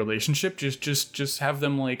on their relationship, just have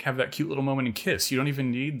them like have that cute little moment and kiss. You don't even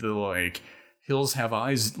need the like Hills Have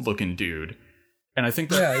Eyes looking dude. And I think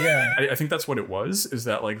that Yeah. I think that's what it was. Is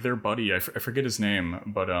that like their buddy? I forget his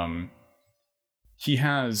name, but he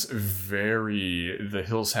has very the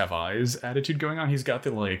Hills Have Eyes attitude going on. He's got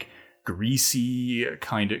the like greasy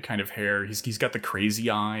kind of hair. He's got the crazy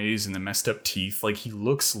eyes and the messed up teeth. Like he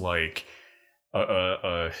looks like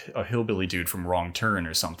a hillbilly dude from Wrong Turn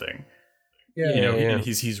or something. Yeah. You know, Yeah.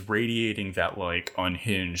 he's radiating that like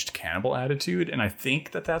unhinged cannibal attitude, and I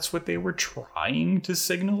think that's what they were trying to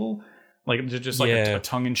signal, like just like a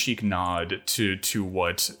tongue-in-cheek nod to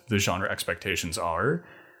what the genre expectations are.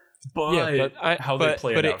 But, how they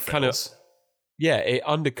play it out fails. It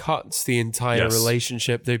undercuts the entire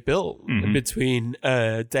relationship they built between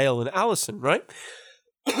Dale and Allison, right?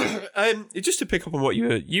 Just to pick up on what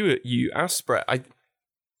you asked, Brett,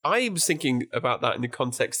 I was thinking about that in the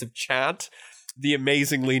context of Chad, the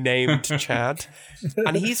amazingly named Chad,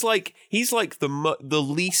 and he's like the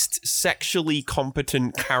least sexually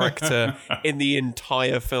competent character in the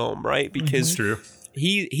entire film, right? Because True.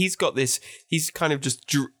 he's got this, he's kind of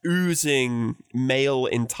just oozing male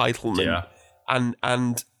entitlement. Yeah.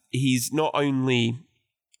 And he's not only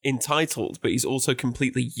entitled, but he's also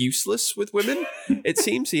completely useless with women. It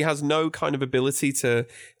seems he has no kind of ability to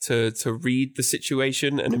read the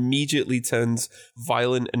situation, and immediately turns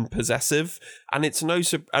violent and possessive. And it's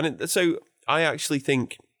so I actually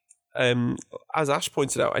think, as Ash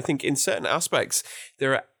pointed out, I think in certain aspects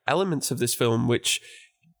there are elements of this film which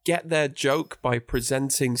get their joke by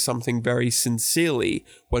presenting something very sincerely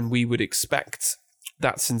when we would expect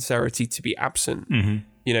that sincerity to be absent.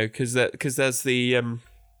 You know, because there's the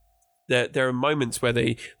there are moments where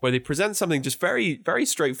they present something just very, very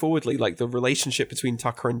straightforwardly, like the relationship between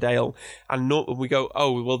Tucker and Dale, and we go,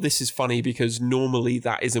 oh well, this is funny because normally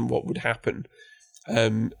that isn't what would happen.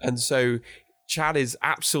 And so Chad is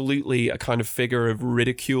absolutely a kind of figure of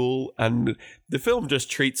ridicule, and the film just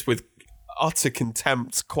treats with utter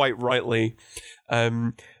contempt, quite rightly,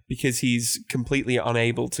 because he's completely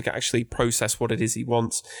unable to actually process what it is he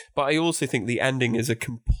wants. But I also think the ending is a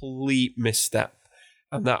complete misstep,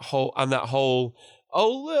 and that whole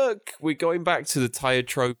oh look, we're going back to the tired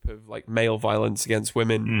trope of like male violence against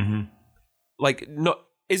women. Like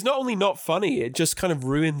it's not only not funny, it just kind of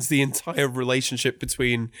ruins the entire relationship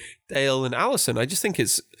between Dale and Allison. I just think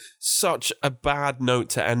it's such a bad note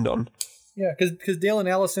to end on. Yeah, because Dale and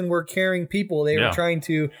Allison were caring people. They were trying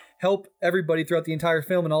to help everybody throughout the entire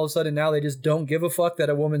film, and all of a sudden now they just don't give a fuck that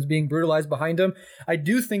a woman's being brutalized behind them. I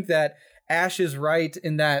do think that Ash is right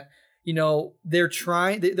in that, you know, they're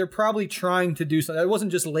probably trying to do something. It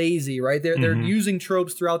wasn't just lazy, right? They're using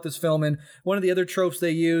tropes throughout this film, and one of the other tropes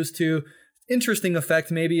they use to interesting effect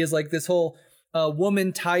maybe is like this whole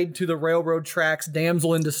woman tied to the railroad tracks,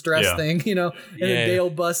 damsel in distress thing, you know, and then Dale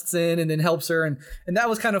busts in and then helps her. And that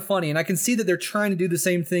was kind of funny. And I can see that they're trying to do the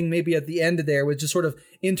same thing maybe at the end there with just sort of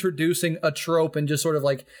introducing a trope and just sort of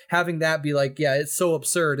like having that be like, yeah, it's so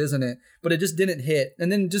absurd, isn't it? But it just didn't hit.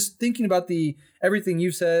 And then just thinking about everything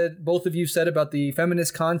you said, both of you said about the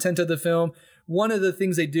feminist content of the film, one of the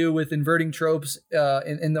things they do with inverting tropes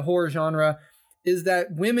in the horror genre is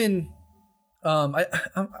that women...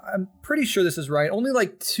 I'm pretty sure this is right. Only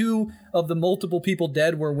like 2 of the multiple people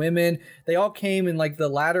dead were women. They all came in like the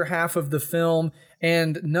latter half of the film,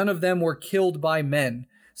 and none of them were killed by men.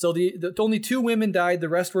 So the only 2 women died. The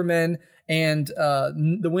rest were men, and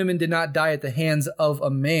the women did not die at the hands of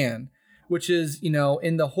a man, which is, you know,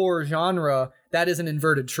 in the horror genre, that is an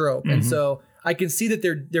inverted trope. And so I can see that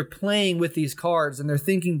they're playing with these cards and they're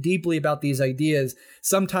thinking deeply about these ideas.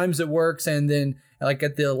 Sometimes it works, and then like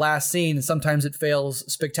at the last scene, sometimes it fails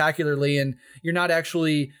spectacularly, and you're not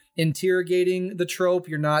actually interrogating the trope.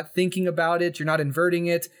 You're not thinking about it. You're not inverting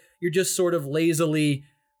it. You're just sort of lazily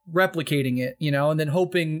replicating it, you know, and then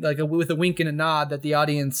hoping like with a wink and a nod that the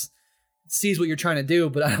audience sees what you're trying to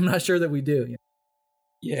do. But I'm not sure that we do.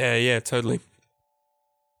 Yeah, totally.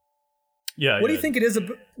 Yeah. What do you think it is?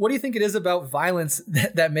 What do you think it is about violence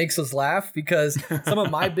that makes us laugh? Because some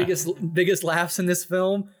of my biggest laughs in this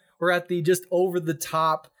film were at the just over the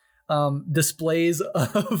top displays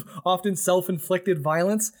of often self-inflicted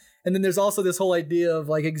violence. And then there's also this whole idea of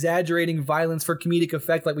like exaggerating violence for comedic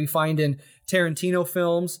effect, like we find in Tarantino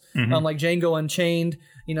films, like Django Unchained.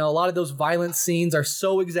 You know, a lot of those violent scenes are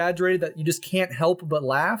so exaggerated that you just can't help but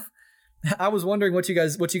laugh. I was wondering what you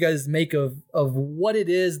guys make of what it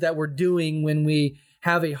is that we're doing when we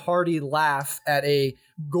have a hearty laugh at a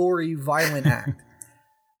gory, violent act.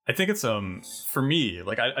 I think it's for me,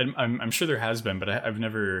 like I'm sure there has been, but I've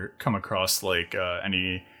never come across like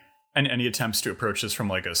any attempts to approach this from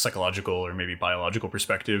like a psychological or maybe biological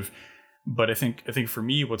perspective. But I think for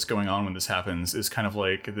me, what's going on when this happens is kind of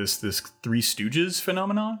like this Three Stooges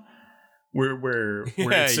phenomenon, where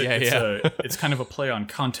it's kind of a play on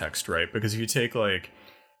context, right? Because if you take like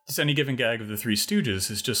just any given gag of the Three Stooges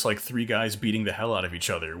is just like three guys beating the hell out of each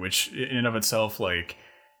other, which in and of itself like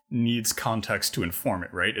needs context to inform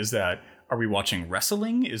it, right? Are we watching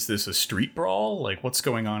wrestling? Is this a street brawl? Like what's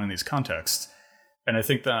going on in these contexts? And I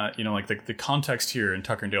think that, you know, like the context here in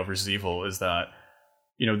Tucker and Dale versus Evil is that,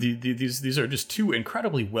 you know, these are just two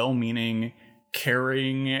incredibly well-meaning,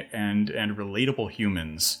 caring, and relatable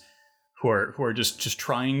humans who are just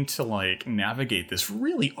trying to like navigate this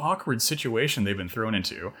really awkward situation they've been thrown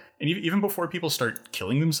into. And even before people start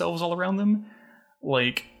killing themselves all around them,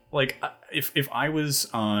 like if I was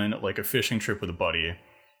on like a fishing trip with a buddy,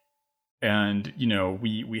 and you know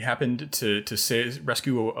we happened to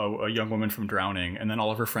rescue a young woman from drowning, and then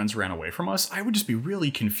all of her friends ran away from us, I would just be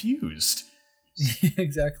really confused.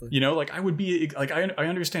 Exactly. You know, like I would be like I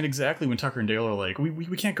understand exactly when Tucker and Dale are like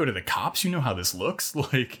we can't go to the cops. You know how this looks.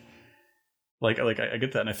 Like I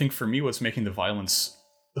get that, and I think for me, what's making the violence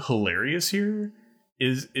hilarious here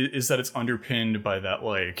is that it's underpinned by that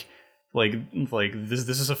like this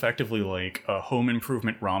is effectively like a home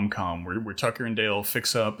improvement rom-com where Tucker and Dale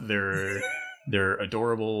fix up their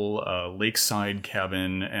adorable lakeside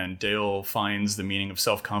cabin, and Dale finds the meaning of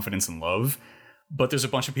self-confidence and love. But there's a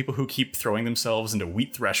bunch of people who keep throwing themselves into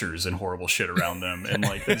wheat threshers and horrible shit around them, and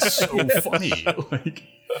like that's so funny. Like,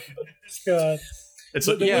 God. It's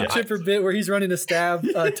the Chipper bit where he's running to stab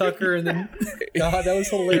Tucker, and then God, that was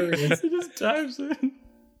hilarious. It just dives in.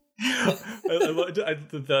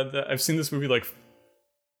 I've seen this movie like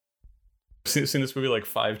seen this movie like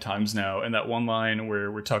 5 times now, and that one line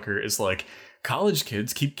where Tucker is like, "College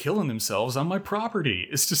kids keep killing themselves on my property."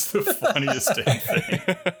 It's just the funniest damn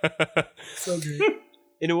thing. So great.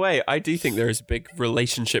 In a way, I do think there is a big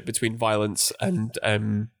relationship between violence and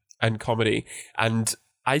comedy, and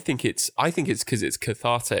I think it's because it's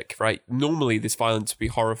cathartic, right? Normally, this violence would be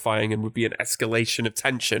horrifying and would be an escalation of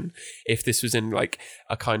tension if this was in like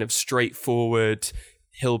a kind of straightforward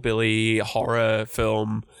hillbilly horror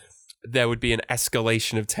film. There would be an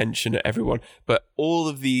escalation of tension at everyone, but all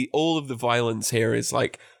of the violence here is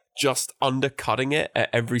like just undercutting it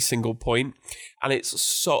at every single point, and it's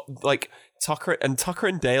so like Tucker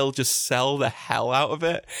and Dale just sell the hell out of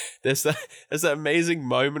it. There's that amazing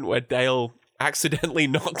moment where Dale accidentally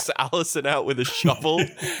knocks Allison out with a shovel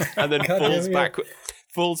and then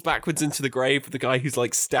falls backwards into the grave with the guy who's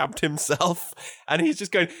like stabbed himself, and he's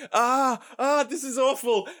just going, this is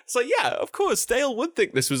awful. So yeah, of course Dale would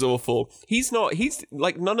think this was awful. He's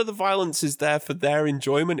like, none of the violence is there for their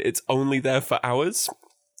enjoyment, it's only there for ours.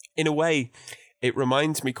 In a way, it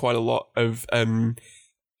reminds me quite a lot of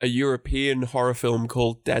a European horror film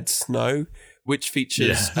called Dead Snow, which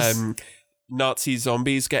features Nazi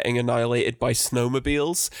zombies getting annihilated by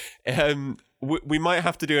snowmobiles. We might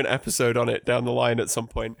have to do an episode on it down the line at some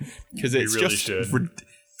point, because it's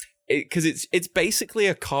it's basically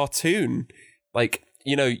a cartoon. Like,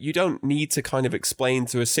 you know, you don't need to kind of explain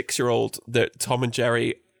to a 6-year-old that Tom and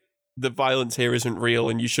Jerry, the violence here isn't real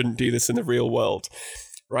and you shouldn't do this in the real world.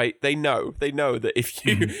 Right? They know that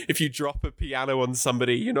if you drop a piano on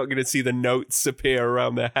somebody, you're not going to see the notes appear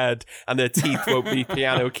around their head and their teeth won't be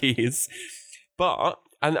piano keys. But,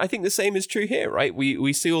 and I think the same is true here, right?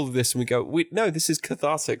 We see all of this and we go, no, this is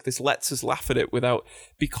cathartic. This lets us laugh at it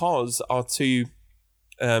because our two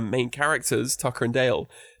main characters, Tucker and Dale,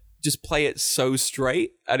 just play it so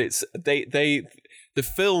straight, and the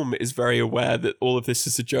film is very aware that all of this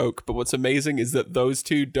is a joke, but what's amazing is that those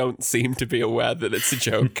two don't seem to be aware that it's a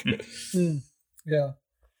joke. Yeah.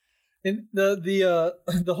 And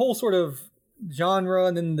the whole sort of genre,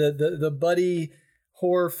 and then the buddy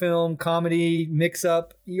horror film comedy mix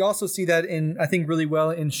up, you also see that I think really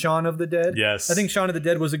well in Shaun of the Dead. Yes. I think Shaun of the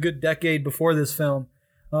Dead was a good decade before this film.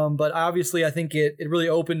 But obviously I think it really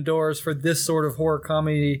opened doors for this sort of horror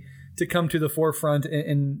comedy to come to the forefront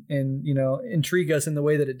and you know, intrigue us in the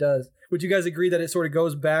way that it does. Would you guys agree that it sort of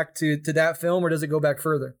goes back to that film, or does it go back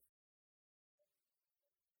further?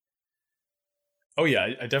 Oh yeah,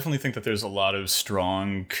 I definitely think that there's a lot of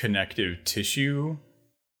strong connective tissue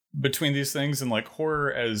between these things, and like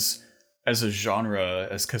horror as a genre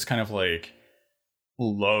has kind of like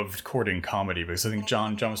loved courting comedy, because I think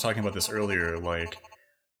John was talking about this earlier. Like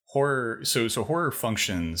horror, so horror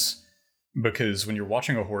functions because when you're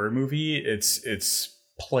watching a horror movie, it's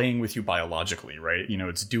playing with you biologically, right? You know,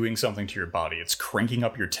 it's doing something to your body. It's cranking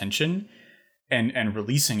up your tension and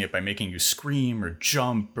releasing it by making you scream or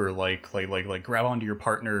jump or like grab onto your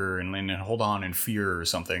partner and hold on in fear or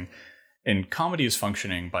something. And comedy is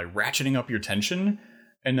functioning by ratcheting up your tension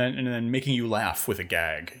and then making you laugh with a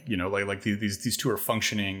gag. You know, like these two are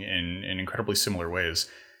functioning in incredibly similar ways.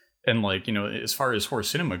 And like, you know, as far as horror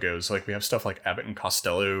cinema goes, like we have stuff like Abbott and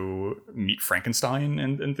Costello Meet Frankenstein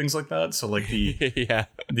and things like that. So like the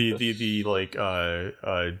the like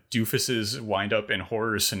doofuses wind up in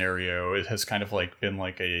horror scenario, it has kind of like been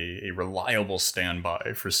like a reliable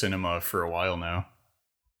standby for cinema for a while now.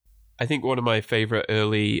 I think one of my favorite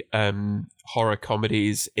early horror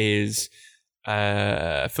comedies is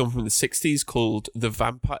a film from the 60s called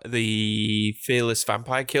The Fearless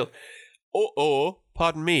Vampire Kill. Or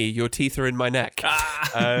pardon me, your teeth are in my neck.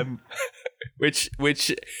 Which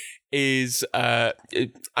is and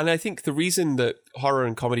I think the reason that horror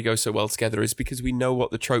and comedy go so well together is because we know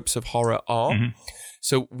what the tropes of horror are. Mm-hmm.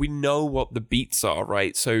 So we know what the beats are,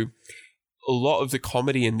 right? So a lot of the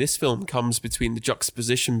comedy in this film comes between the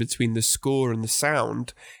juxtaposition between the score and the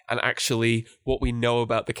sound and actually what we know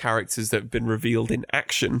about the characters that have been revealed in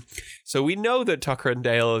action. So we know that Tucker and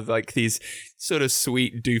Dale are like these sort of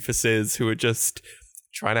sweet doofuses who are just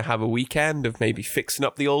trying to have a weekend of maybe fixing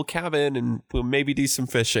up the old cabin and we'll maybe do some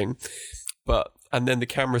fishing. And then the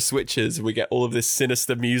camera switches and we get all of this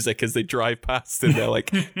sinister music as they drive past in their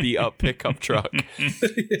like beat up pickup truck.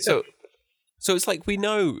 Yeah. So it's like we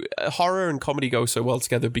know horror and comedy go so well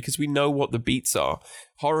together because we know what the beats are.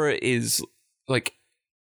 Horror is like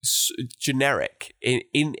generic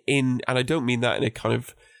in and I don't mean that in a kind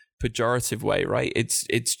of pejorative way, right?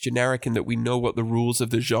 It's generic in that we know what the rules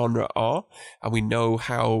of the genre are and we know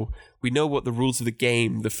what the rules of the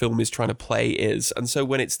game the film is trying to play is. And so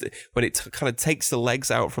when it kind of takes the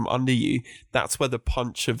legs out from under you, that's where the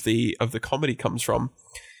punch of the comedy comes from.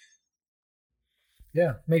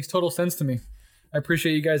 Yeah, makes total sense to me. I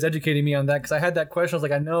appreciate you guys educating me on that because I had that question. I was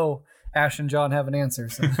like, I know Ash and John have an answer.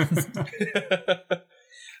 So.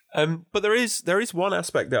 But there is one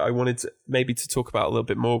aspect that I wanted to talk about a little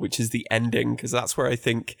bit more, which is the ending, because that's where I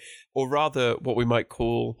think, or rather what we might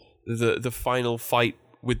call the final fight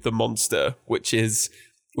with the monster, which is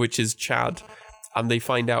Chad. And they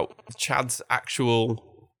find out Chad's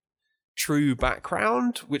actual true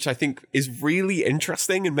background, which I think is really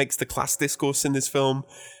interesting and makes the class discourse in this film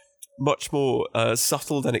much more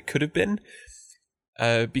subtle than it could have been,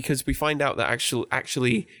 because we find out that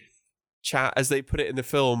actually Chad, as they put it in the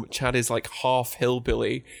film, Chad is like half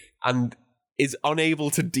hillbilly and is unable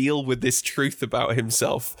to deal with this truth about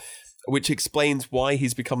himself, which explains why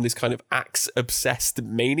he's become this kind of axe-obsessed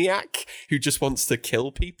maniac who just wants to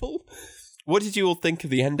kill people. What did you all think of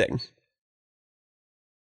the ending?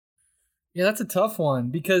 Yeah, that's a tough one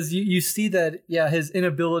because you see that, his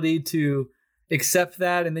inability to accept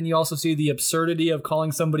that, and then you also see the absurdity of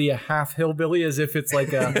calling somebody a half hillbilly as if it's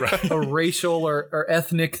like a, right. a racial or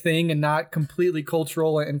ethnic thing and not completely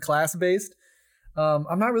cultural and class based.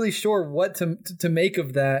 I'm not really sure what to make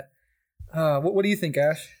of that. What do you think,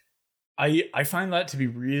 Ash? I find that to be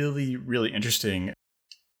really, really interesting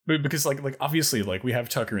because like obviously like we have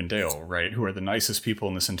Tucker and Dale, right, who are the nicest people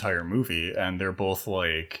in this entire movie, and they're both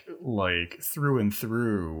like through and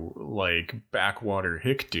through like backwater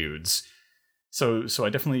hick dudes. So I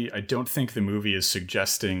don't think the movie is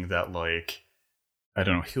suggesting that like, I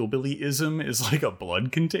don't know, hillbillyism is like a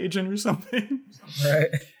blood contagion or something. Right.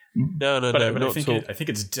 No, I think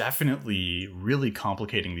it's definitely really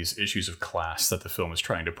complicating these issues of class that the film is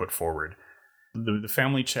trying to put forward. The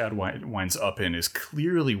family Chad winds up in is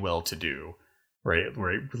clearly well-to-do, right?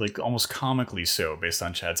 Like almost comically so, based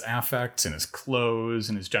on Chad's affects and his clothes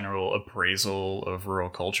and his general appraisal of rural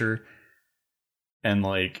culture. And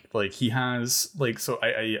like he has like, so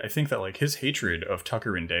I think that like his hatred of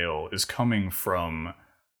Tucker and Dale is coming from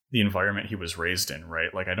the environment he was raised in,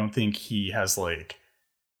 right? Like I don't think he has like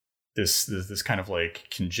this kind of like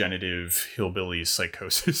congenitive hillbilly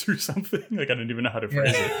psychosis or something. Like I don't even know how to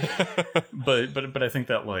phrase it. But I think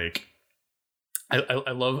that like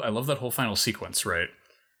I love that whole final sequence, right?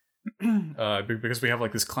 Because we have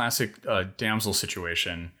like this classic damsel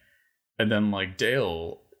situation, and then like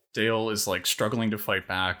Dale is like struggling to fight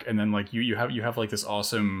back, and then like you have like this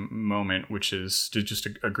awesome moment, which is just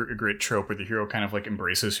a great trope where the hero kind of like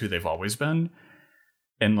embraces who they've always been,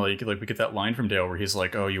 And like we get that line from Dale where he's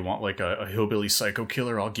like, oh, you want like a hillbilly psycho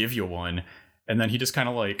killer? I'll give you one. And then he just kind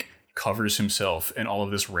of like covers himself in all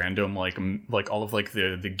of this random like all of like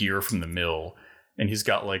the gear from the mill. And he's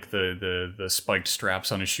got like the spiked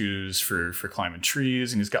straps on his shoes for climbing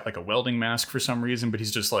trees, and he's got like a welding mask for some reason, but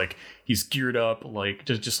he's just like he's geared up like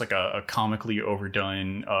just like a comically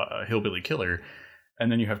overdone hillbilly killer.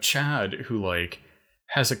 And then you have Chad, who like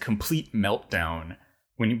has a complete meltdown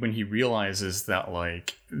when he realizes that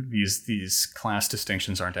like these class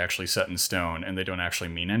distinctions aren't actually set in stone, and they don't actually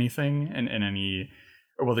mean anything in any,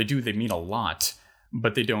 or well, they mean a lot,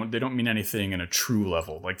 but they don't mean anything in a true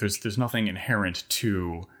level. Like there's nothing inherent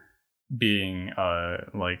to being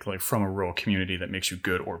like from a rural community that makes you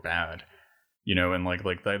good or bad, you know. And like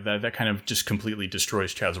that kind of just completely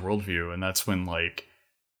destroys Chad's worldview, and that's when like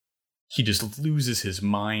he just loses his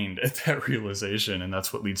mind at that realization, and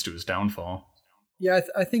that's what leads to his downfall. Yeah,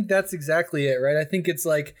 I think that's exactly it, right? I think it's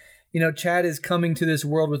like, you know, Chad is coming to this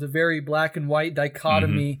world with a very black and white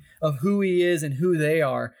dichotomy of who he is and who they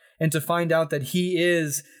are. And to find out that he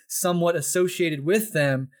is somewhat associated with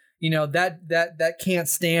them, you know, that can't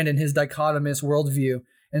stand in his dichotomous worldview.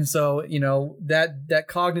 And so, you know, that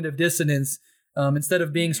cognitive dissonance, instead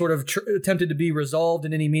of being sort of attempted to be resolved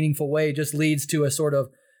in any meaningful way, just leads to a sort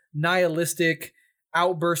of nihilistic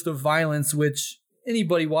outburst of violence, which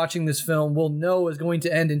anybody watching this film will know is going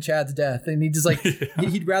to end in Chad's death. And he just like,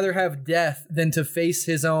 he'd rather have death than to face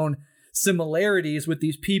his own similarities with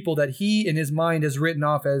these people that he in his mind has written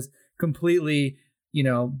off as completely, you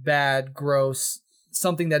know, bad, gross,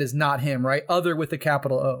 something that is not him, right? Other with a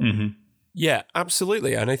capital O. Mm-hmm. Yeah,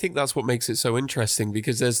 absolutely. And I think that's what makes it so interesting,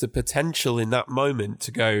 because there's the potential in that moment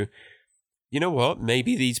to go, you know what,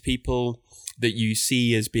 maybe these people that you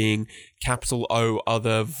see as being capital O,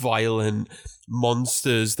 other violent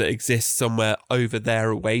monsters that exist somewhere over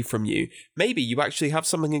there away from you, maybe you actually have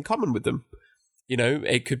something in common with them. You know,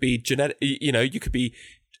 it could be genetic, you know, you could be,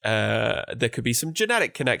 there could be some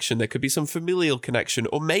genetic connection, there could be some familial connection,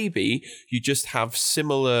 or maybe you just have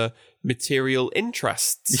similar material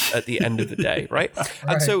interests at the end of the day, right?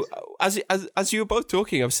 And so as you were both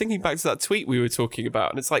talking, I was thinking back to that tweet we were talking about,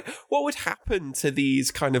 and it's like, what would happen to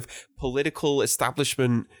these kind of political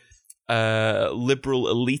establishment liberal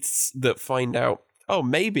elites that find out, oh,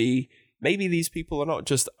 maybe these people are not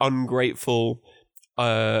just ungrateful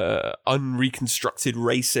unreconstructed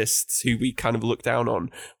racists who we kind of look down on?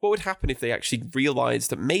 What would happen if they actually realized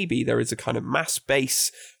that maybe there is a kind of mass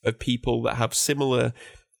base of people that have similar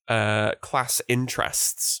class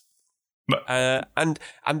interests? And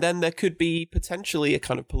then there could be potentially a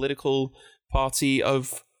kind of political party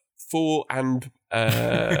of for and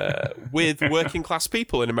with working class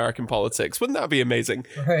people in American politics. Wouldn't that be amazing?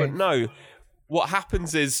 Right. But no. What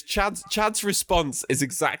happens is Chad's response is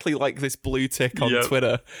exactly like this blue tick on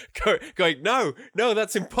Twitter, going, no,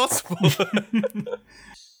 that's impossible.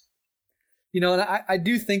 You know, and I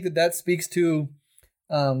do think that speaks to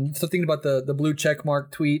something about the blue check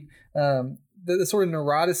mark tweet, the sort of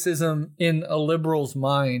neuroticism in a liberal's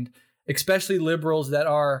mind, especially liberals that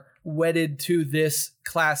are wedded to this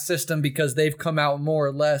class system because they've come out more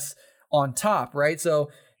or less on top, right? So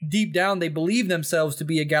deep down, they believe themselves to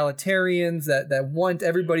be egalitarians that want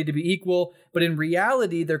everybody to be equal. But in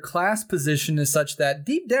reality, their class position is such that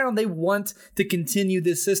deep down, they want to continue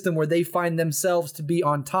this system where they find themselves to be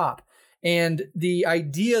on top. And the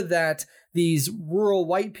idea that these rural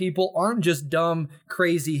white people aren't just dumb,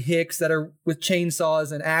 crazy hicks that are with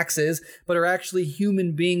chainsaws and axes, but are actually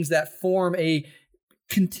human beings that form a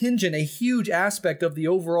contingent, a huge aspect of the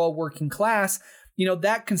overall working class, you know,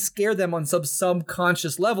 that can scare them on some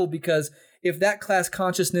subconscious level, because if that class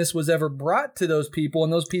consciousness was ever brought to those people,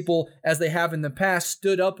 and those people, as they have in the past,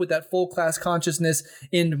 stood up with that full class consciousness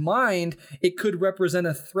in mind, it could represent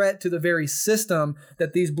a threat to the very system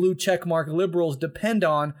that these blue checkmark liberals depend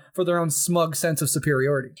on for their own smug sense of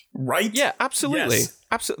superiority. Right? Yeah, absolutely. Yes.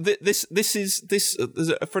 Absolutely. This is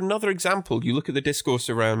for another example. You look at the discourse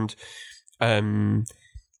around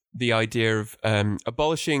the idea of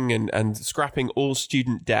abolishing and scrapping all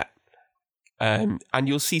student debt. And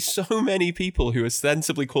you'll see so many people who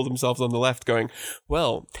ostensibly call themselves on the left going,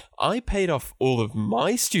 well, I paid off all of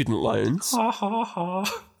my student loans. Ha ha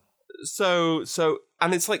ha. So,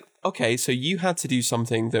 and it's like, okay, so you had to do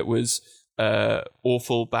something that was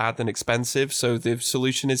awful, bad, and expensive. So the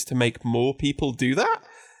solution is to make more people do that?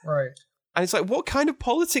 Right. And it's like, what kind of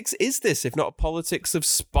politics is this, if not a politics of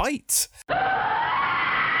spite?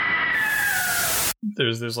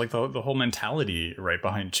 There's like the whole mentality right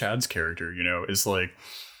behind Chad's character, you know, is like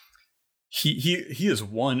he is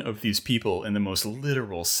one of these people in the most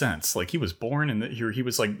literal sense. Like, he was born in he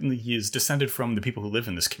was like, he is descended from the people who live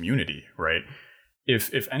in this community, right?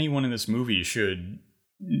 If anyone in this movie should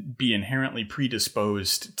be inherently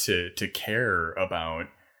predisposed to care about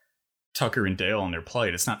Tucker and Dale and their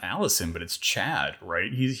plight, it's not Allison, but it's Chad,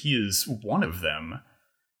 right? He is one of them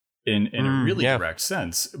in a really direct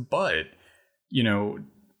sense. But, you know,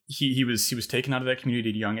 he was taken out of that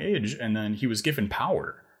community at a young age, and then he was given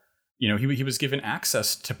power. You know, he was given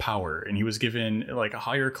access to power, and he was given like a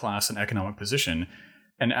higher class and economic position.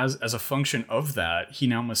 And as a function of that, he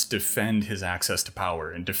now must defend his access to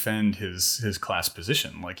power and defend his class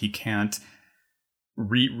position. Like, he can't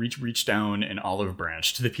reach down an olive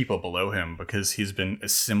branch to the people below him because he's been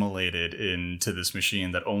assimilated into this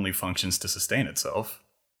machine that only functions to sustain itself.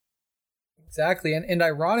 Exactly. And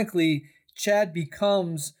ironically, Chad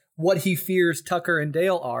becomes what he fears Tucker and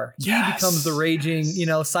Dale are. Yes. He becomes the raging, you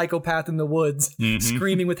know, psychopath in the woods,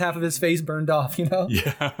 screaming with half of his face burned off, you know?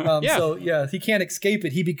 Yeah. So, yeah, he can't escape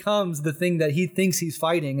it. He becomes the thing that he thinks he's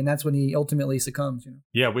fighting, and that's when he ultimately succumbs, you know?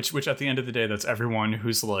 Yeah, which at the end of the day, that's everyone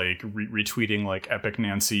who's like retweeting like epic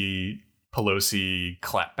Nancy Pelosi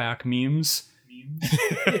clapback memes.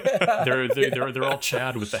 They're all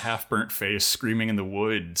Chad with the half burnt face screaming in the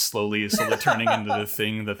wood, slowly turning into the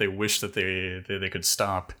thing that they wish that they could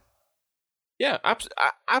stop. Yeah,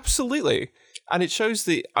 absolutely, and it shows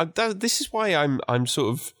this is why I'm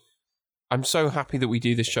so happy that we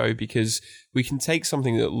do this show, because we can take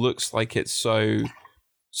something that looks like it's so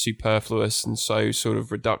superfluous and so sort of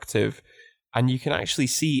reductive, and you can actually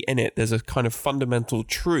see in it there's a kind of fundamental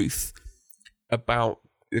truth about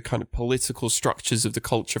the kind of political structures of the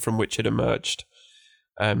culture from which it emerged.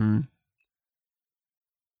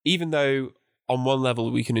 Even though on one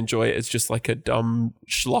level we can enjoy it as just like a dumb,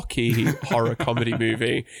 schlocky horror comedy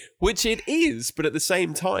movie, which it is, but at the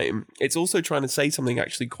same time, it's also trying to say something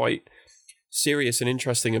actually quite serious and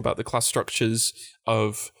interesting about the class structures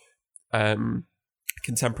of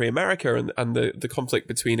contemporary America and the conflict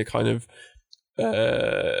between a kind of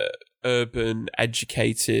urban,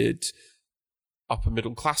 educated, upper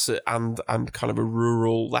middle class and kind of a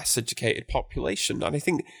rural, less educated population. And I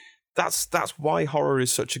think that's why horror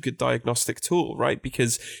is such a good diagnostic tool, right?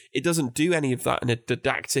 Because it doesn't do any of that in a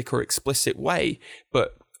didactic or explicit way,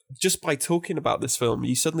 but just by talking about this film,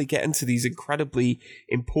 you suddenly get into these incredibly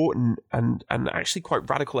important and actually quite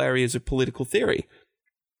radical areas of political theory.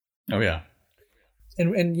 Oh yeah.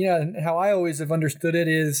 And yeah, how I always have understood it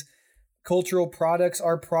is cultural products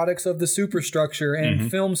are products of the superstructure,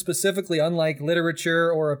 and film specifically, unlike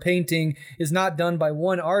literature or a painting, is not done by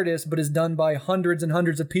one artist, but is done by hundreds and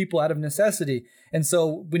hundreds of people out of necessity. And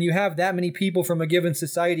so when you have that many people from a given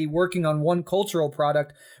society working on one cultural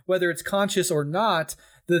product, whether it's conscious or not,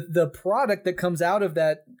 the product that comes out of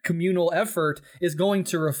that communal effort is going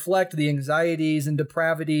to reflect the anxieties and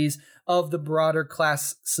depravities of the broader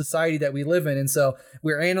class society that we live in. And so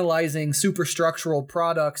we're analyzing superstructural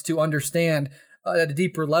products to understand at a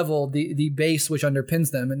deeper level the base which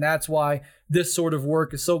underpins them. And that's why this sort of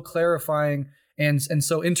work is so clarifying and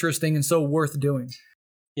so interesting and so worth doing.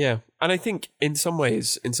 Yeah. And I think in some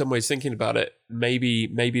ways thinking about it, maybe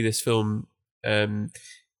this film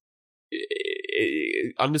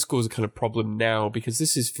it underscores a kind of problem now, because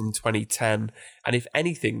this is from 2010, and if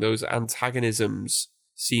anything, those antagonisms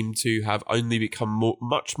seem to have only become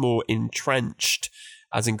much more entrenched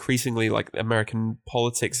as increasingly, like, American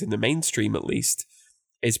politics in the mainstream at least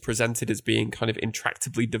is presented as being kind of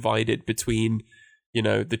intractably divided between, you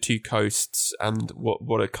know, the two coasts and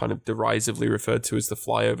what are kind of derisively referred to as the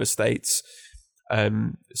flyover states.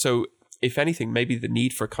 So if anything, maybe the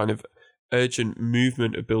need for a kind of urgent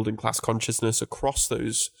movement of building class consciousness across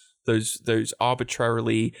those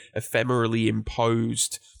arbitrarily, ephemerally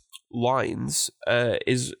imposed lines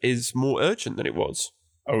is more urgent than it was.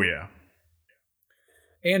 Oh yeah.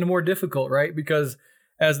 And more difficult, right? Because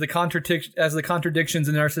as the contradictions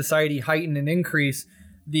in our society heighten and increase,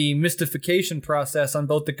 the mystification process on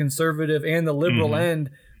both the conservative and the liberal end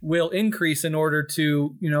will increase in order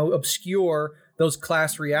to, you know, obscure those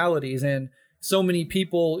class realities. And so many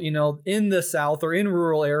people, you know, in the South or in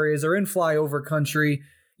rural areas or in flyover country,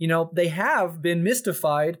 you know, they have been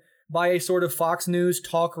mystified by a sort of Fox News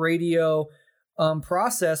talk radio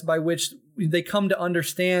process by which they come to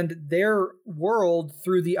understand their world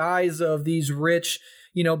through the eyes of these rich,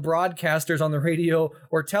 you know, broadcasters on the radio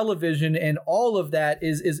or television. And all of that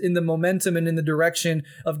is in the momentum and in the direction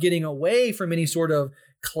of getting away from any sort of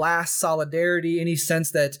class solidarity, any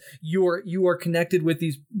sense that you are connected with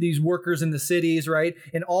these workers in the cities, right?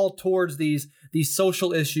 And all towards these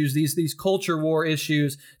social issues, these culture war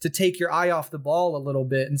issues, to take your eye off the ball a little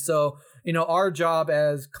bit. And so, our job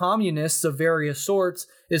as communists of various sorts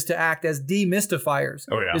is to act as demystifiers,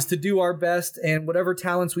 is to do our best, and whatever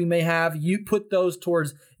talents we may have, you put those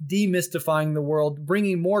towards demystifying the world,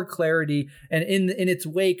 bringing more clarity, and in its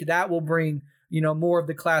wake, that will bring more of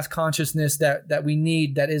the class consciousness that we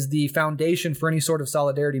need, that is the foundation for any sort of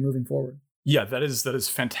solidarity moving forward. Yeah, that is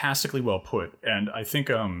fantastically well put. And I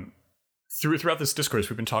think throughout this discourse,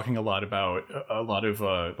 we've been talking a lot about a lot of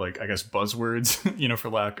buzzwords, for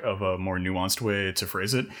lack of a more nuanced way to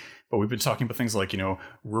phrase it. But we've been talking about things like,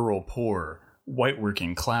 rural poor, white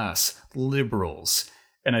working class, liberals.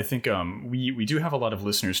 And I think we do have a lot of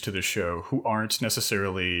listeners to this show who aren't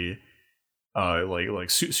necessarily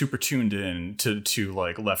super tuned in to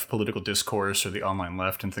like left political discourse or the online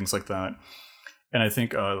left and things like that. And I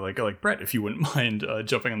think like Brett, if you wouldn't mind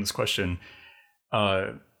jumping on this question,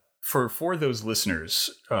 for those listeners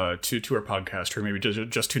to our podcast who are maybe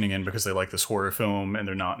just tuning in because they like this horror film and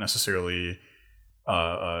they're not necessarily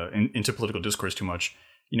into political discourse too much,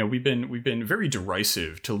 we've been very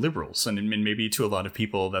derisive to liberals, and maybe to a lot of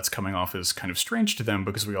people that's coming off as kind of strange to them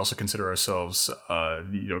because we also consider ourselves,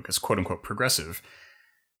 as quote unquote progressive.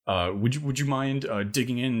 Would you mind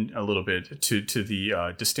digging in a little bit to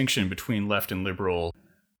the distinction between left and liberal?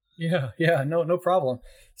 Yeah, no problem.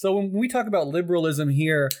 So when we talk about liberalism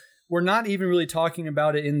here, we're not even really talking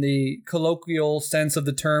about it in the colloquial sense of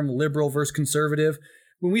the term liberal versus conservative.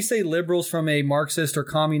 When we say liberals from a Marxist or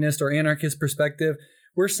communist or anarchist perspective,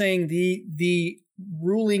 we're saying the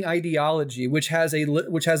ruling ideology, which has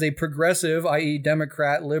a progressive, i.e.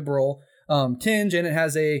 Democrat, liberal tinge, and it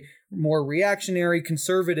has a more reactionary,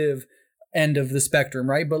 conservative end of the spectrum,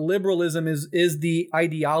 right? But liberalism is the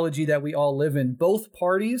ideology that we all live in. Both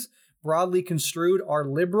parties, broadly construed, are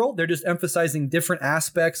liberal. They're just emphasizing different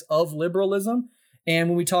aspects of liberalism. And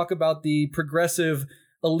when we talk about the progressive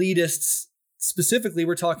elitists, specifically,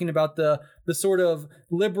 we're talking about the sort of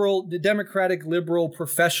liberal, the democratic liberal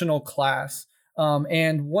professional class.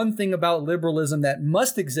 And one thing about liberalism that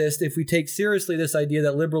must exist if we take seriously this idea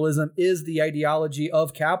that liberalism is the ideology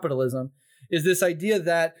of capitalism is this idea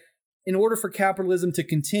that in order for capitalism to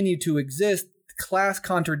continue to exist, class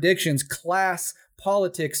contradictions, class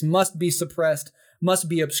politics must be suppressed, must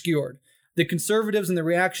be obscured. The conservatives and the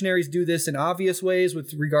reactionaries do this in obvious ways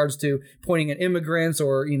with regards to pointing at immigrants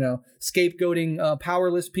or, scapegoating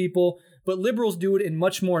powerless people. But liberals do it in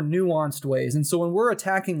much more nuanced ways. And so when we're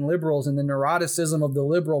attacking liberals and the neuroticism of the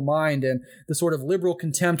liberal mind and the sort of liberal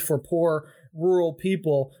contempt for poor rural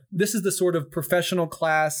people, this is the sort of professional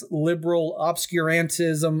class, liberal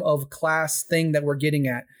obscurantism of class thing that we're getting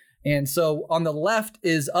at. And so on the left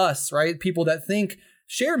is us, right? People that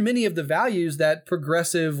share many of the values that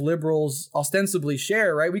progressive liberals ostensibly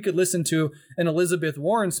share, right? We could listen to an Elizabeth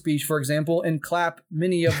Warren speech, for example, and clap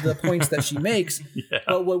many of the points that she makes. Yeah.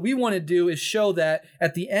 But what we want to do is show that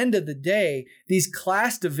at the end of the day, these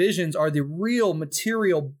class divisions are the real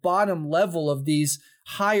material bottom level of these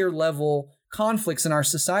higher level conflicts in our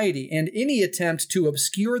society. And any attempt to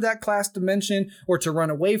obscure that class dimension or to run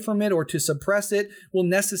away from it or to suppress it will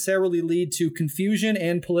necessarily lead to confusion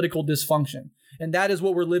and political dysfunction. And that is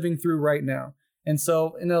what we're living through right now. And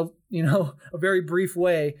so in a very brief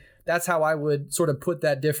way, that's how I would sort of put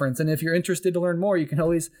that difference. And if you're interested to learn more, you can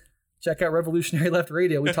always check out Revolutionary Left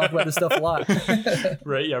Radio. We talk about this stuff a lot.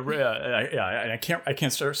 Right. Yeah. I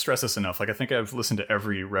can't stress this enough. Like, I think I've listened to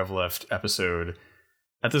every Rev Left episode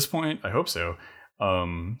at this point. I hope so.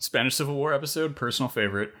 Spanish Civil War episode, personal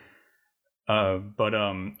favorite. I've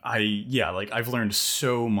learned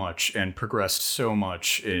so much and progressed so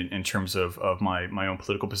much in terms of my own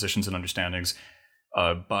political positions and understandings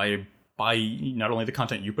by not only the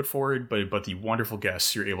content you put forward, but the wonderful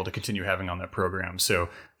guests you're able to continue having on that program. So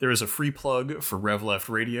there is a free plug for Rev Left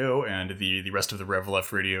Radio and the rest of the Rev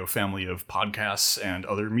Left Radio family of podcasts and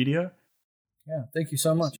other media. Yeah, thank you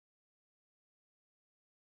so much.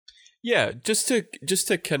 Yeah, just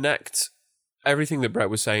to connect everything that Brett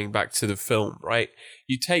was saying back to the film, right?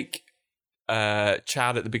 You take Chad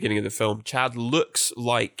at the beginning of the film. Chad looks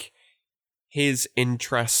like his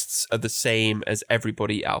interests are the same as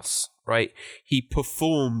everybody else, right? He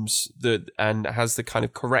performs and has the kind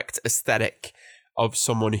of correct aesthetic of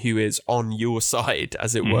someone who is on your side,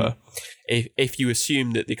 as it were. If you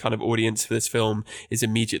assume that the kind of audience for this film is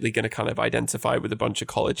immediately going to kind of identify with a bunch of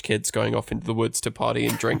college kids going off into the woods to party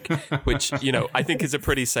and drink, which, I think is a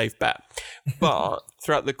pretty safe bet. But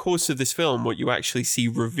throughout the course of this film, what you actually see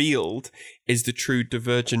revealed is the true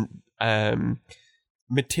divergent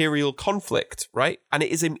material conflict, right? And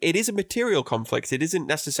it is a material conflict. It isn't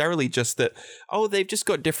necessarily just that, oh, they've just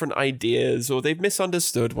got different ideas or they've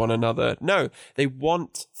misunderstood one another. No, they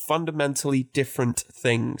want fundamentally different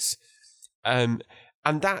things. And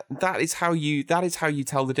that is how you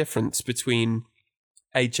tell the difference between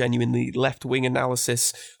a genuinely left-wing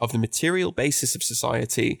analysis of the material basis of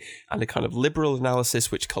society and a kind of liberal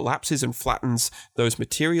analysis which collapses and flattens those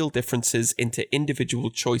material differences into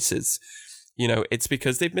individual choices. It's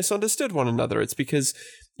because they've misunderstood one another. It's because,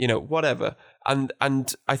 whatever. And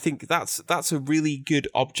I think that's a really good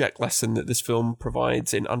object lesson that this film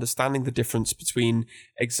provides in understanding the difference between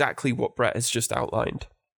exactly what Brett has just outlined.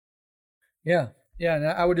 Yeah. And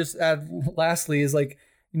I would just add, lastly, is like,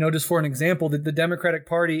 just for an example, that the Democratic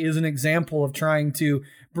Party is an example of trying to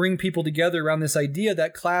bring people together around this idea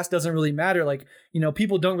that class doesn't really matter. Like,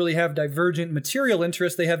 people don't really have divergent material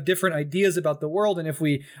interests. They have different ideas about the world. And if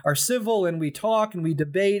we are civil and we talk and we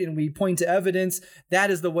debate and we point to evidence, that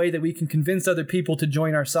is the way that we can convince other people to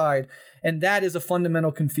join our side. And that is a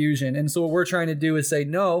fundamental confusion. And so what we're trying to do is say,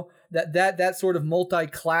 no, that sort of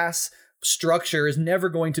multi-class structure is never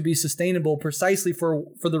going to be sustainable, precisely for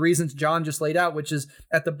the reasons John just laid out, which is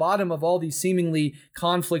at the bottom of all these seemingly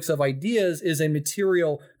conflicts of ideas is a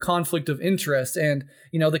material conflict of interest. And,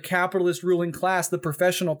 the capitalist ruling class, the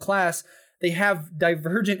professional class, they have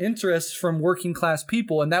divergent interests from working class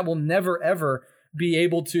people, and that will never, ever be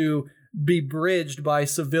able to be bridged by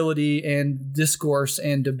civility and discourse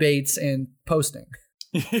and debates and posting.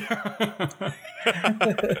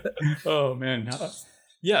 Oh, man.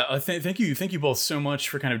 Yeah, thank you both so much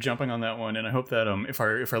for kind of jumping on that one, and I hope that if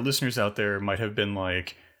our listeners out there might have been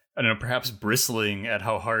like, I don't know, perhaps bristling at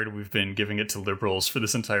how hard we've been giving it to liberals for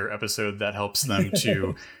this entire episode, that helps them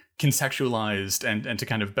to contextualize and to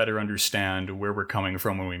kind of better understand where we're coming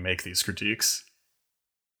from when we make these critiques.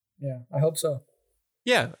 Yeah, I hope so.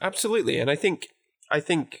 Yeah, absolutely, and I think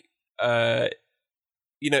it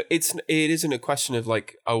isn't a question of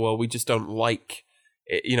like, oh well, we just don't like.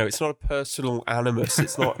 It's not a personal animus.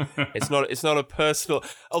 It's not a personal.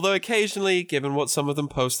 Although occasionally, given what some of them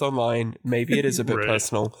post online, maybe it is a bit right.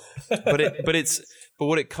 personal. But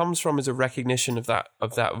what it comes from is a recognition of that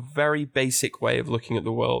very basic way of looking at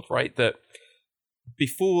the world, right? That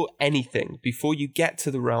before anything, before you get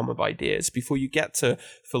to the realm of ideas, before you get to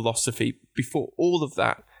philosophy, before all of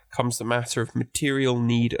that comes the matter of material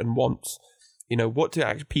need and wants. What do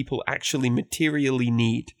people actually materially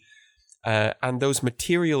need? And those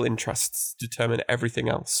material interests determine everything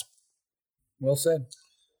else. Well said.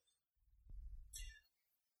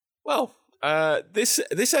 Well,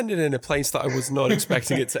 this ended in a place that I was not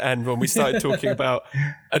expecting it to end when we started talking about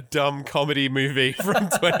a dumb comedy movie from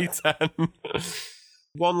 2010.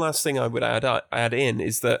 One last thing I would add in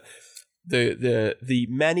is that the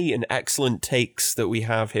many and excellent takes that we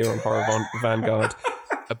have here on Horror Vanguard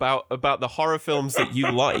about the horror films that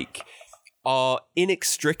you like are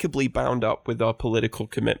inextricably bound up with our political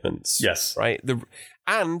commitments. Yes. Right?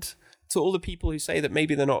 And to all the people who say that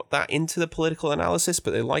maybe they're not that into the political analysis,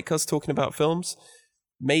 but they like us talking about films,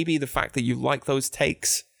 maybe the fact that you like those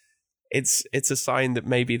takes, it's a sign that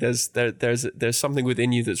maybe there's something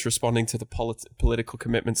within you that's responding to the political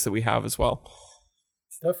commitments that we have as well.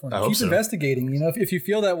 Definitely. Keep investigating. If you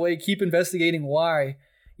feel that way, keep investigating why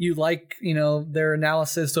you like, their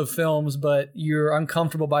analysis of films, but you're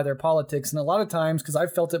uncomfortable by their politics. And a lot of times, because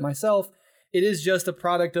I've felt it myself, it is just a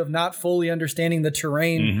product of not fully understanding the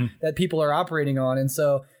terrain that people are operating on. And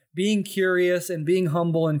so being curious and being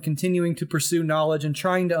humble and continuing to pursue knowledge and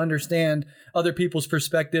trying to understand other people's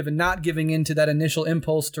perspective and not giving into that initial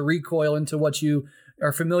impulse to recoil into what you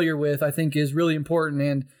are familiar with, I think is really important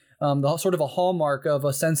and the sort of a hallmark of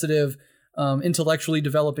a sensitive, intellectually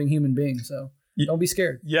developing human being. So don't be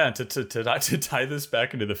scared. Yeah, to tie this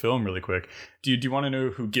back into the film really quick, do you want to know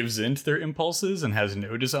who gives in to their impulses and has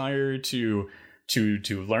no desire to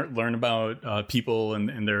learn about people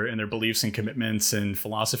and their beliefs and commitments and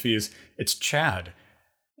philosophies? It's Chad.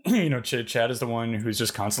 Chad is the one who's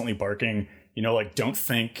just constantly barking, don't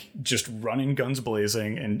think, just running guns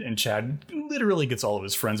blazing, and Chad literally gets all of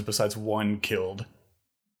his friends besides one killed.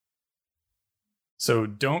 So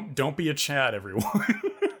don't be a Chad, everyone.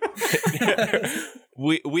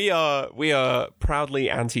 we are proudly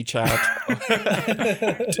anti-Chad.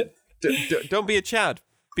 Don't be a Chad.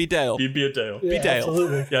 Be Dale. Be a Dale. Yeah, be Dale.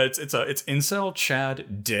 Absolutely. Yeah, it's incel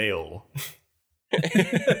Chad Dale.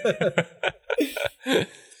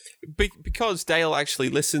 Because Dale actually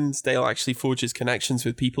listens, Dale actually forges connections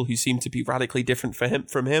with people who seem to be radically different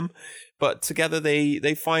from him, but together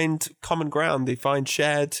they find common ground. They find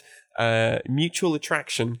shared mutual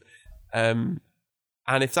attraction.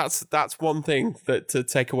 And if that's one thing that to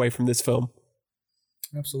take away from this film.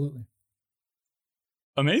 Absolutely.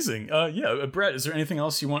 Amazing. Brett, is there anything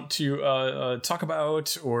else you want to talk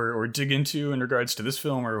about or dig into in regards to this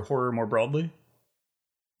film or horror more broadly?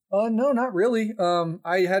 No, not really.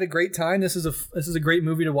 I had a great time. This is a great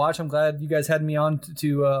movie to watch. I'm glad you guys had me on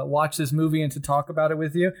to watch this movie and to talk about it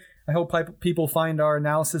with you. I hope people find our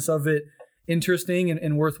analysis of it interesting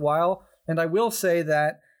and worthwhile. And I will say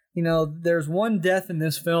that, there's one death in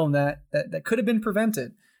this film that could have been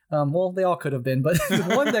prevented. Well, they all could have been, but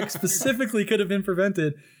the one that specifically could have been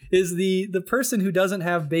prevented is the person who doesn't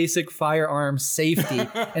have basic firearm safety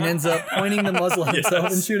and ends up pointing the muzzle at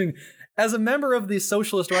himself and shooting. As a member of the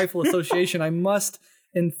Socialist Rifle Association, I must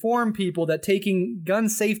inform people that taking gun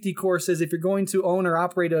safety courses, if you're going to own or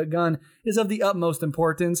operate a gun, is of the utmost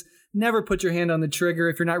importance. Never put your hand on the trigger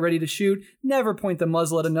if you're not ready to shoot. Never point the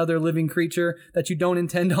muzzle at another living creature that you don't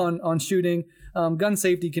intend on shooting. Gun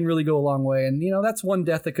safety can really go a long way. And, that's one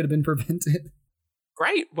death that could have been prevented.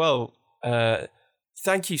 Great. Well,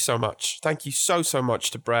 thank you so much. Thank you so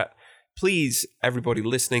much to Brett. Please, everybody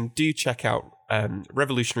listening, do check out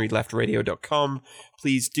revolutionaryleftradio.com.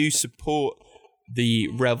 Please do support the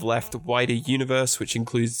Rev Left wider universe, which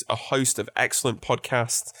includes a host of excellent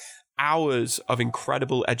podcasts, hours of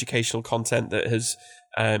incredible educational content that has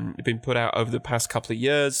been put out over the past couple of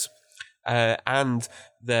years, and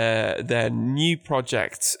their new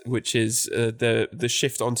project, which is the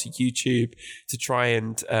shift onto YouTube to try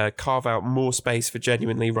and carve out more space for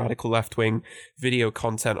genuinely radical left-wing video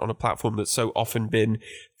content on a platform that's so often been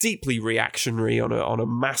deeply reactionary on a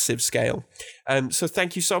massive scale. So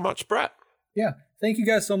thank you so much, Brett. Yeah, thank you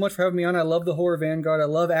guys so much for having me on. I love the Horror Vanguard. I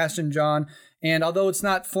love Ashton John. And although it's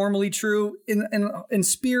not formally true, in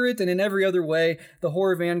spirit and in every other way, the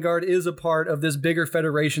Horror Vanguard is a part of this bigger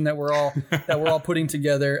federation that we're all putting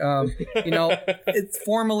together. It's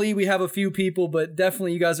formally we have a few people, but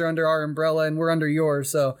definitely you guys are under our umbrella and we're under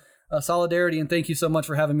yours. So solidarity, and thank you so much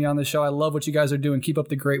for having me on the show. I love what you guys are doing. Keep up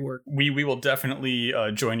the great work. We will definitely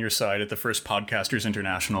join your side at the first Podcasters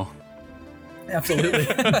International. Absolutely.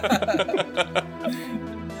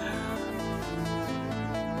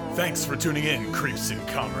 Thanks for tuning in, creeps and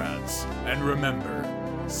comrades. And remember,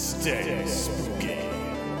 stay spooky.